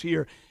Jonas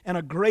here and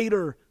a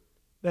greater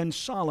than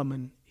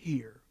Solomon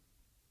here.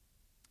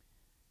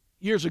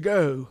 Years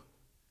ago,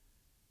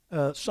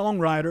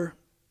 songwriter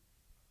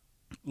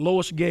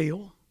Lois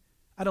Gale,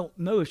 I don't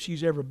know if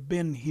she's ever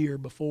been here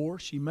before.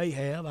 She may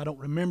have. I don't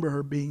remember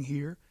her being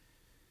here.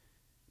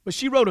 But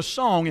she wrote a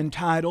song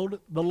entitled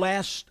The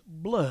Last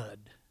Blood.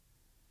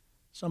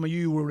 Some of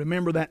you will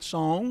remember that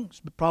song.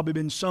 It's probably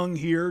been sung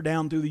here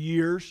down through the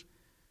years.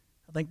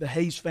 I think the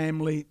Hayes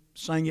family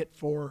sang it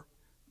for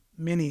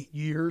many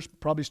years,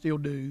 probably still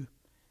do.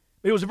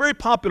 It was a very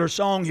popular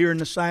song here in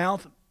the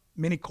South.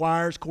 Many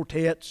choirs,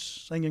 quartets,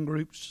 singing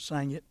groups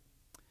sang it.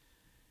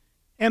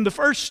 And the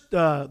first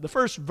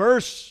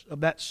verse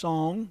of that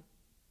song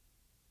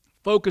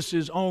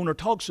focuses on or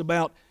talks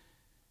about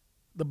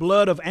the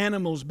blood of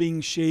animals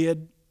being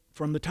shed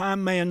from the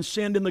time man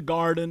sinned in the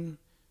garden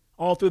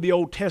all through the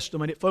Old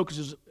Testament. It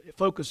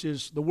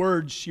focuses the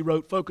words she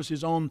wrote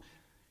focuses on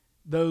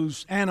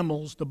those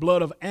animals, the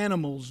blood of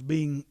animals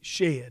being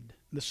shed,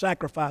 the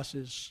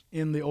sacrifices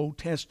in the Old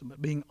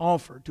Testament being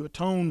offered to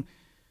atone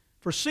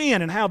for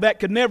sin and how that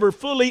could never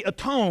fully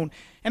atone.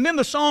 And then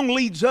the song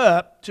leads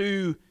up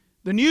to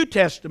The New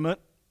Testament,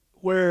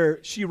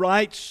 where she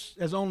writes,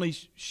 as only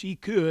she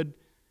could,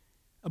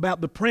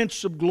 about the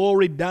Prince of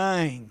Glory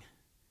dying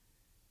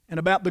and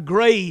about the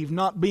grave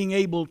not being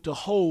able to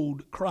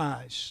hold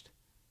Christ.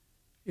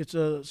 It's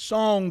a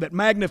song that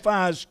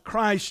magnifies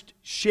Christ's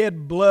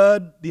shed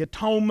blood, the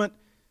atonement,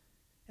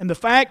 and the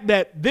fact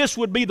that this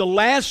would be the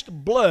last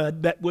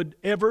blood that would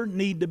ever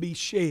need to be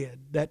shed,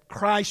 that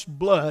Christ's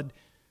blood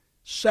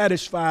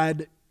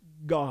satisfied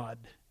God.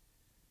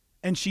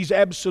 And she's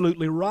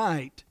absolutely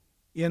right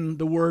in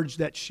the words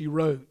that she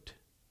wrote.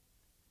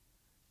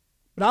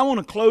 But I want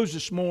to close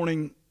this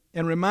morning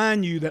and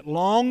remind you that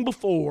long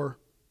before,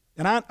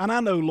 and I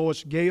know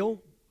Lois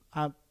Gale,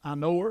 I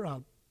know her,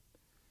 I've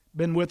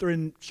been with her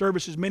in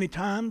services many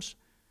times.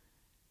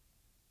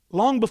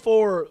 Long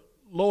before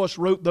Lois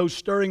wrote those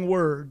stirring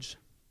words,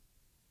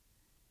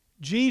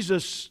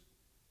 Jesus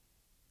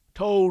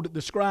told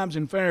the scribes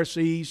and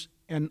Pharisees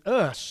and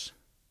us,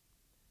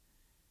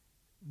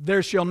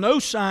 "There shall no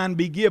sign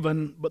be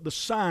given but the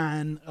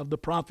sign of the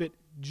prophet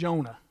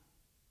Jonah."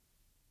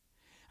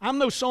 I'm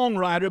no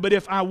songwriter, but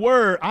if I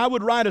were, I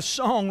would write a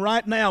song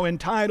right now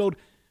entitled,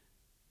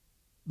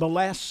 "The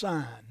Last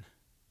Sign."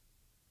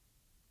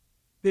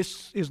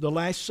 This is the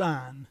last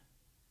sign.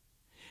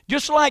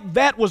 Just like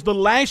that was the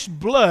last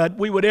blood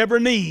we would ever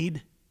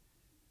need,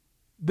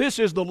 this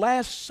is the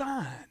last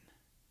sign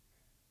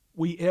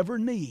we ever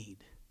need.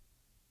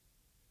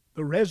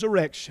 The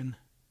resurrection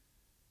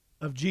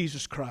of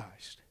Jesus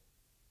Christ.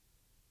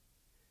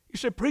 You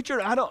say, "Preacher,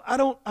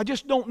 I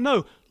just don't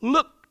know."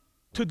 Look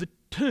to the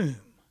tomb.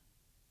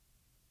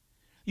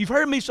 You've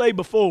heard me say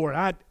before,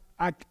 and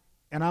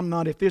I'm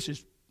not, if this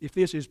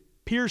is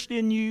pierced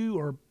in you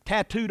or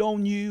tattooed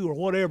on you or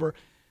whatever,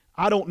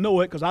 I don't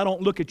know it because I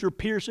don't look at your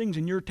piercings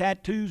and your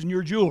tattoos and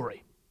your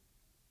jewelry.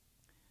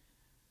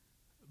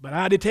 But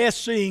I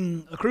detest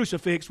seeing a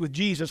crucifix with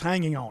Jesus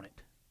hanging on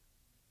it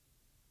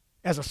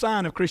as a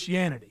sign of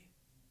Christianity.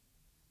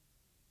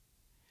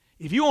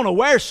 If you want to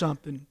wear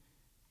something,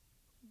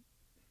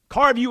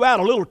 carve you out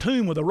a little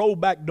tomb with a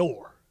rolled back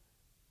door.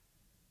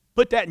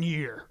 Put that in your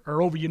ear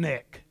or over your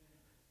neck.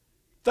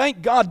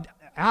 Thank God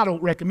I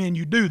don't recommend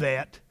you do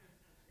that.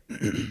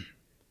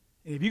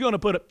 If you're going to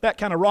put that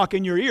kind of rock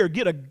in your ear,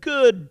 get a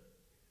good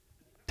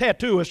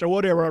tattooist or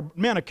whatever, or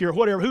manicure,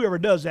 whatever, whoever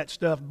does that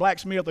stuff,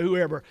 blacksmith or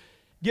whoever,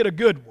 get a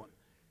good one.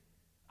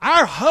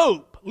 Our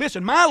hope,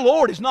 listen, my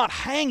Lord is not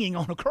hanging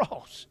on a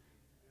cross.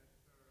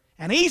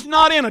 And He's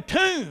not in a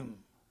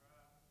tomb.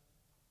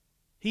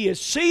 He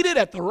is seated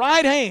at the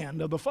right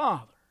hand of the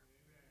Father,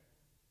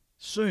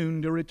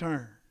 soon to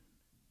return.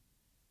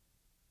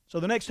 So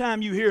the next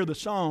time you hear the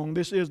song,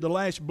 "This is the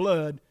last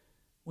blood,"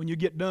 when you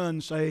get done,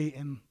 say,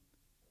 "And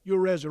your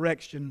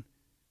resurrection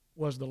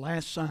was the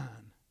last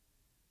sign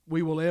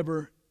we will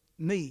ever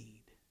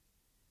need."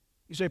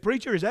 You say,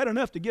 "Preacher, is that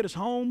enough to get us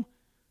home?"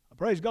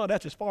 Praise God,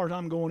 that's as far as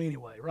I'm going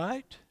anyway,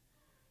 right?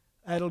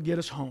 That'll get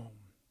us home.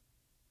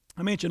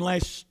 I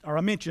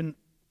mentioned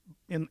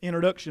in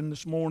introduction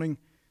this morning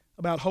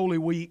about Holy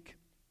Week.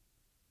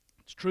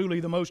 It's truly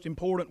the most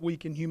important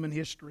week in human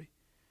history.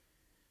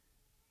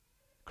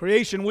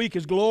 Creation Week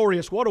is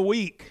glorious. What a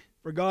week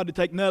for God to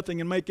take nothing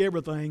and make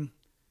everything.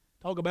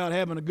 Talk about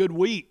having a good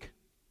week.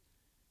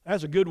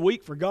 That's a good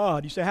week for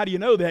God. You say, "How do you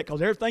know that?"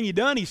 Because everything He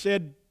done, He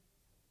said,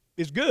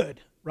 is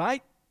good,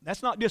 right?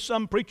 That's not just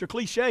some preacher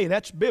cliche.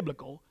 That's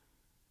biblical.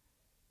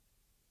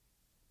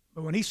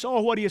 But when He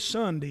saw what His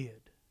Son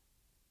did,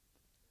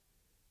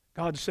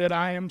 God said,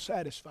 "I am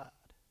satisfied.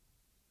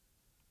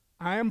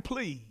 I am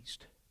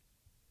pleased."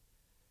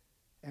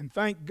 And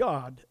thank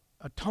God,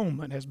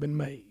 atonement has been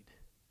made.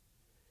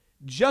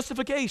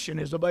 Justification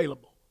is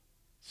available.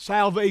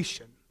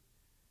 Salvation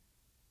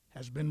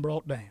has been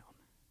brought down.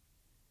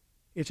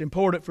 It's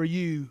important for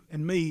you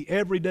and me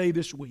every day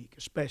this week,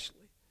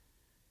 especially,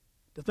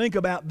 to think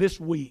about this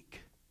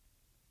week.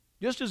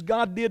 Just as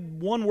God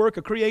did one work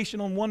of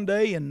creation on one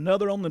day and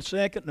another on the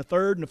second and the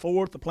third and the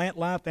fourth, the plant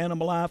life, the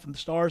animal life, and the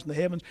stars in the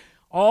heavens,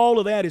 all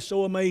of that is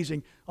so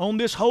amazing. On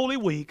this holy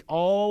week,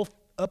 all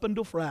up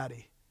until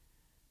Friday,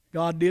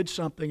 God did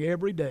something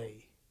every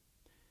day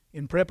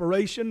in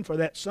preparation for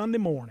that Sunday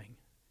morning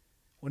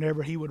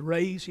whenever He would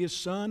raise His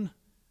Son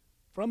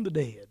from the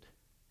dead.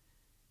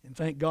 And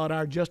thank God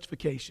our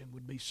justification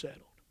would be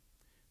settled.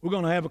 We're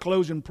going to have a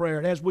closing prayer.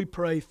 And as we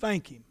pray,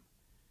 thank Him.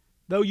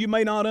 Though you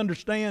may not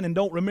understand and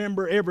don't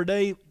remember every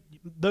day,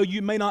 though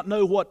you may not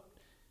know what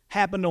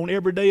happened on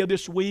every day of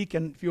this week,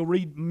 and if you'll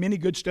read many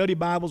good study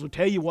Bibles will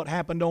tell you what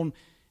happened on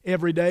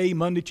every day,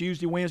 Monday,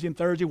 Tuesday, Wednesday, and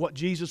Thursday, what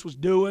Jesus was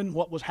doing,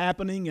 what was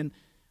happening, and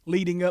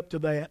leading up to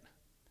that.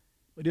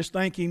 But just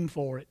thank Him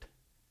for it,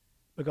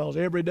 because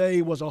every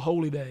day was a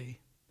holy day,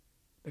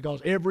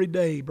 because every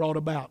day brought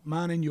about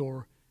mine and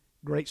your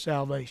great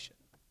salvation.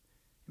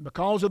 And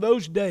because of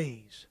those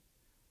days,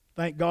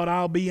 thank God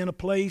I'll be in a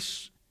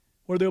place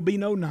where there'll be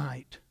no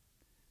night,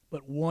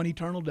 but one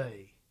eternal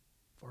day,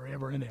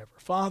 forever and ever.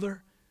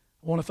 Father,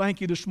 I want to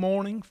thank You this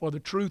morning for the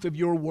truth of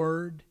Your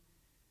Word.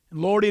 And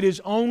Lord, it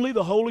is only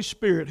the Holy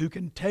Spirit who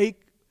can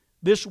take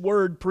this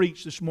Word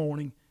preached this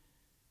morning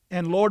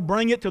And Lord,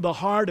 bring it to the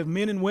heart of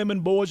men and women,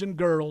 boys and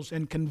girls,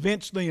 and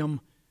convince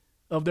them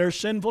of their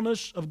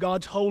sinfulness, of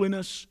God's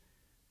holiness,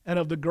 and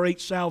of the great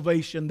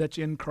salvation that's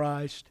in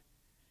Christ.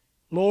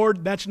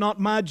 Lord, that's not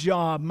my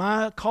job.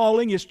 My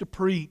calling is to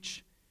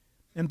preach.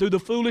 And through the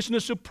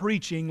foolishness of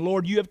preaching,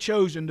 Lord, you have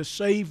chosen to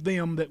save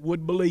them that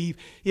would believe.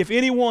 If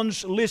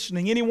anyone's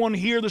listening, anyone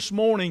here this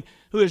morning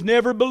who has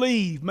never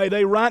believed, may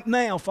they right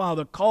now,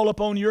 Father, call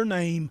upon your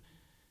name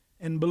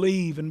and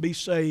believe and be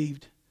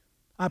saved.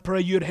 I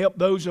pray you'd help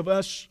those of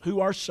us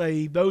who are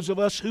saved, those of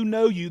us who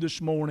know you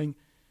this morning.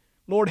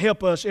 Lord,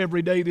 help us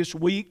every day this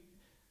week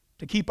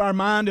to keep our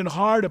mind and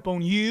heart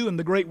upon you and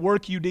the great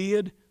work you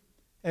did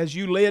as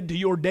you led to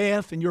your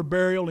death and your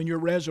burial and your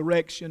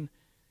resurrection.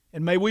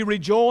 And may we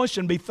rejoice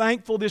and be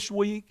thankful this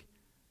week.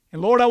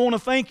 And Lord, I want to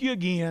thank you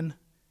again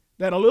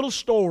that a little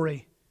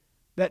story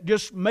that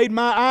just made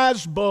my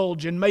eyes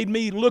bulge and made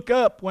me look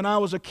up when I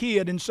was a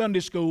kid in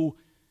Sunday school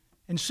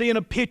and seeing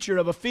a picture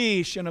of a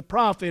fish and a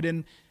prophet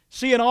and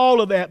seeing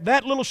all of that.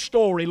 That little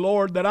story,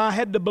 Lord, that I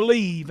had to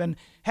believe and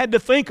had to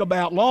think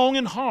about long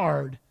and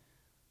hard.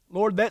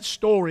 Lord, that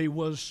story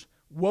was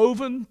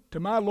woven to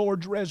my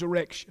Lord's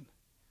resurrection.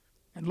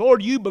 And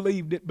Lord, you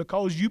believed it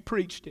because you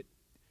preached it.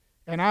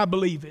 And I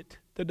believe it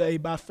today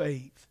by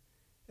faith.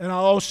 And I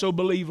also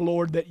believe,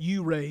 Lord, that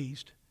you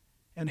raised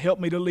and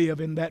helped me to live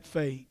in that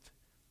faith.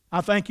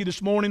 I thank you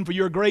this morning for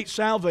your great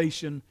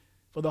salvation,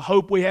 for the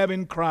hope we have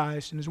in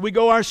Christ. And as we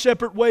go our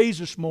separate ways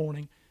this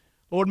morning,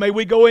 Lord, may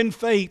we go in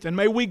faith and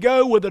may we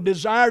go with a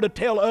desire to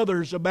tell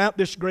others about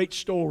this great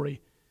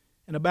story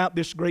and about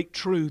this great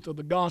truth of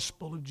the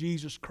gospel of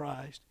Jesus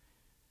Christ.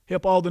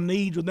 Help all the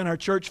needs within our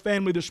church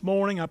family this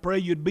morning. I pray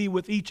you'd be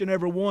with each and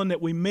every one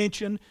that we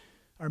mentioned.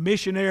 Our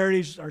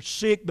missionaries, our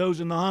sick, those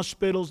in the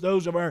hospitals,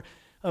 those of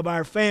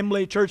our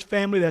family, church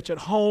family that's at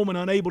home and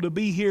unable to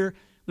be here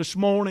this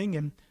morning.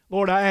 And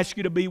Lord, I ask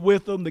you to be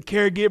with them. The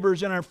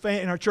caregivers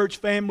in our church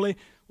family,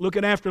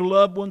 looking after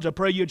loved ones, I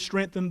pray you'd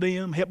strengthen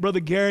them. Help Brother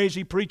Gary as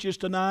he preaches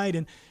tonight.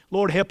 And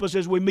Lord, help us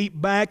as we meet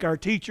back, our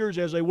teachers,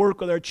 as they work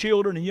with our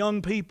children and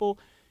young people.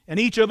 And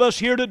each of us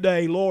here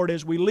today, Lord,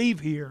 as we leave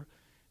here,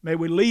 may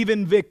we leave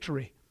in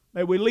victory.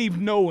 May we leave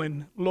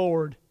knowing,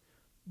 Lord,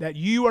 that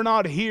you are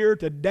not here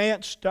to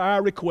dance to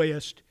our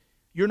request.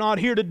 You're not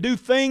here to do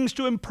things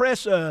to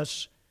impress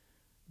us.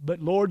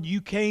 But Lord,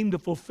 you came to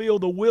fulfill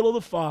the will of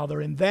the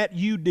Father, and that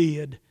you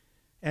did.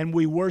 And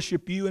we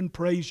worship you and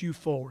praise you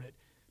for it.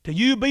 To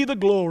you be the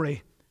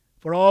glory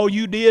for all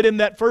you did in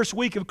that first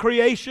week of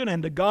creation,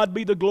 and to God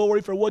be the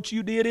glory for what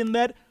you did in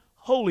that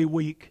holy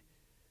week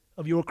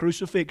of your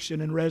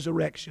crucifixion and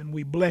resurrection.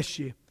 We bless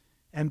you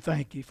and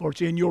thank you. For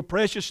it's in your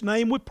precious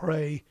name we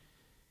pray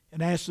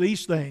and ask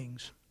these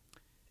things.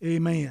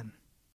 Amen.